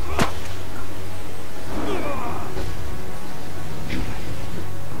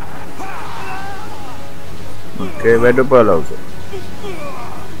 Okay, vedo palauso.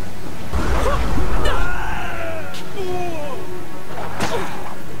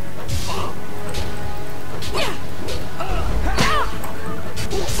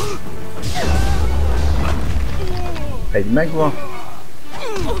 Egy megvan.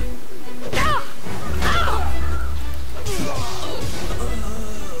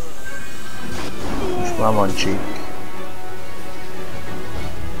 Most már van csík.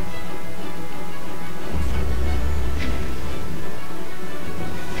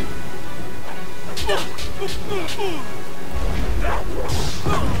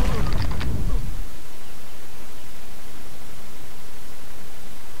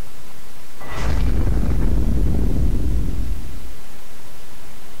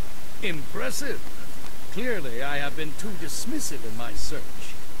 Impressive. Clearly, I have been too dismissive in my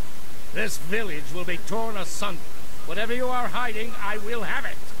search. This village will be torn asunder. Whatever you are hiding, I will have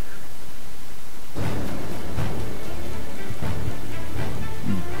it.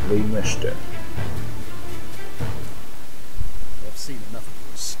 Végmester. I've seen enough of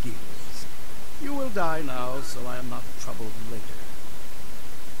your skills. You will die now, so I am not troubled later.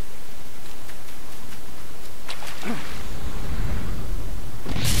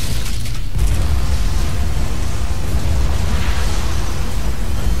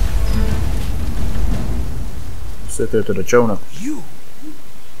 Összetöltöd a csónak. You!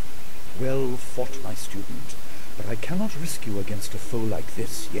 Well fought, my student, but I cannot risk you against a foe like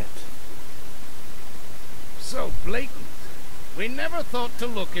this yet. So blatant. We never thought to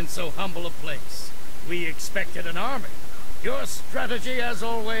look in so humble a place. We expected an army. Your strategy, as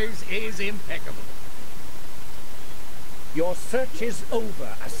always, is impeccable. Your search is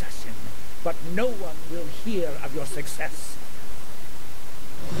over, assassin, but no one will hear of your success.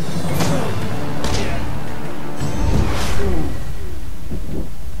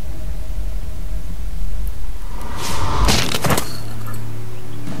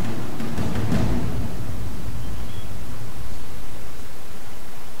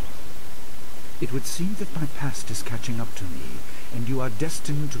 It would seem that my past is catching up to me, and you are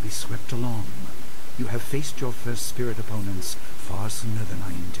destined to be swept along. You have faced your first spirit opponents far sooner than I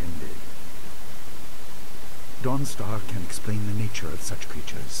intended. Dawnstar can explain the nature of such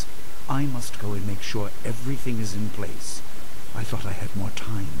creatures. I must go and make sure everything is in place. I thought I had more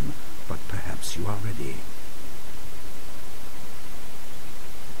time, but perhaps you are ready.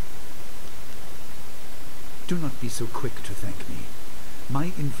 Do not be so quick to thank me.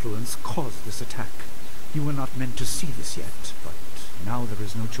 My influence caused this attack. You were not meant to see this yet, but now there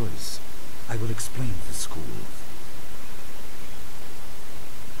is no choice. I will explain the school.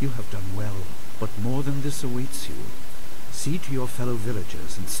 You have done well, but more than this awaits you. See to your fellow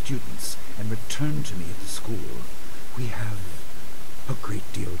villagers and students, and return to me at the school. We have a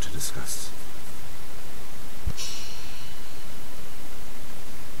great deal to discuss.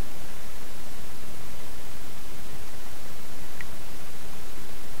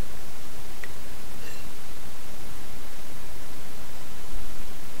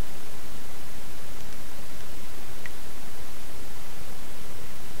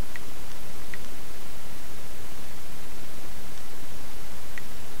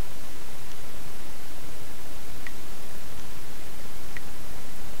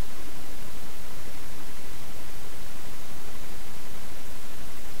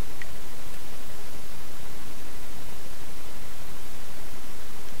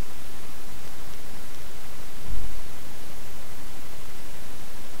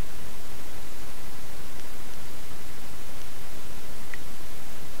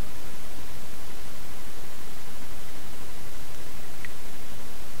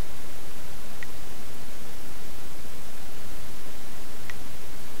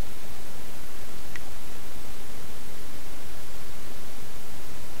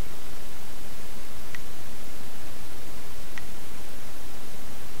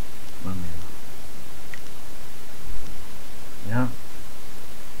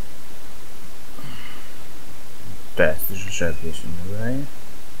 Ezt is a sertési növelje.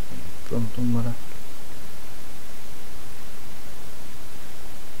 Pronton maradt.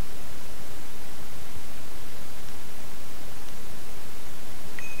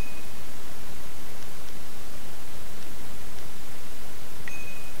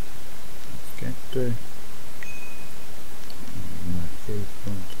 Kettő. Másfél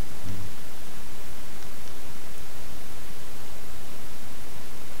pont.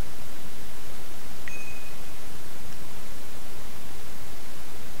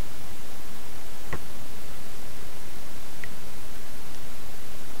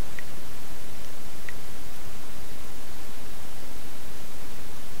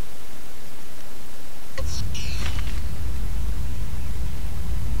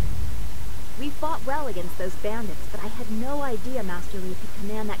 Fought well against those bandits, but I had no idea Master Li could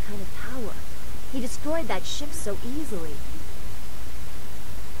command that kind of power. He destroyed that ship so easily.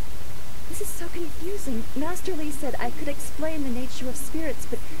 This is so confusing. Master Li said I could explain the nature of spirits,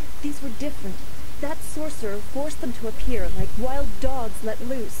 but these were different. That sorcerer forced them to appear like wild dogs let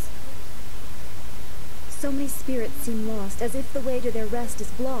loose. So many spirits seem lost, as if the way to their rest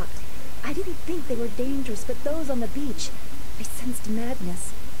is blocked. I didn't think they were dangerous, but those on the beach, I sensed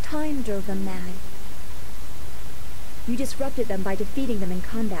madness. Time drove them mad. You disrupted them by defeating them in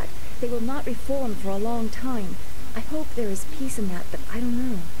combat. They will not reform for a long time. I hope there is peace in that, but I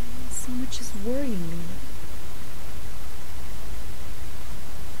don't know. So much is worrying me.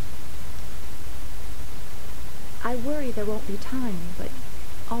 I worry there won't be time, but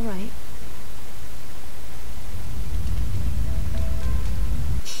all right.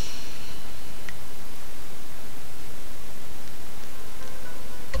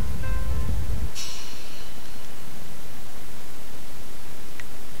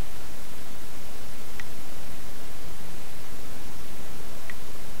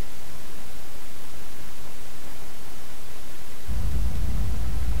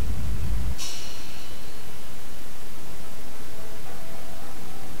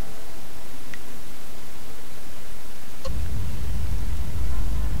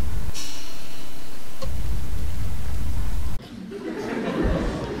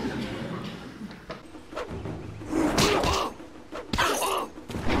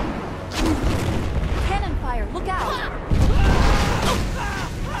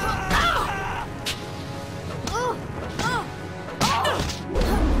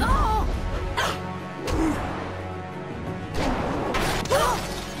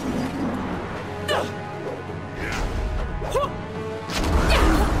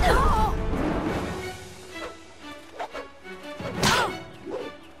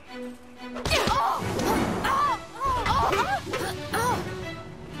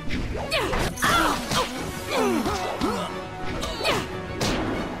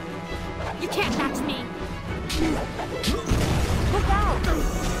 You can't match me! Look out!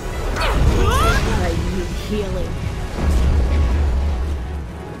 I need healing.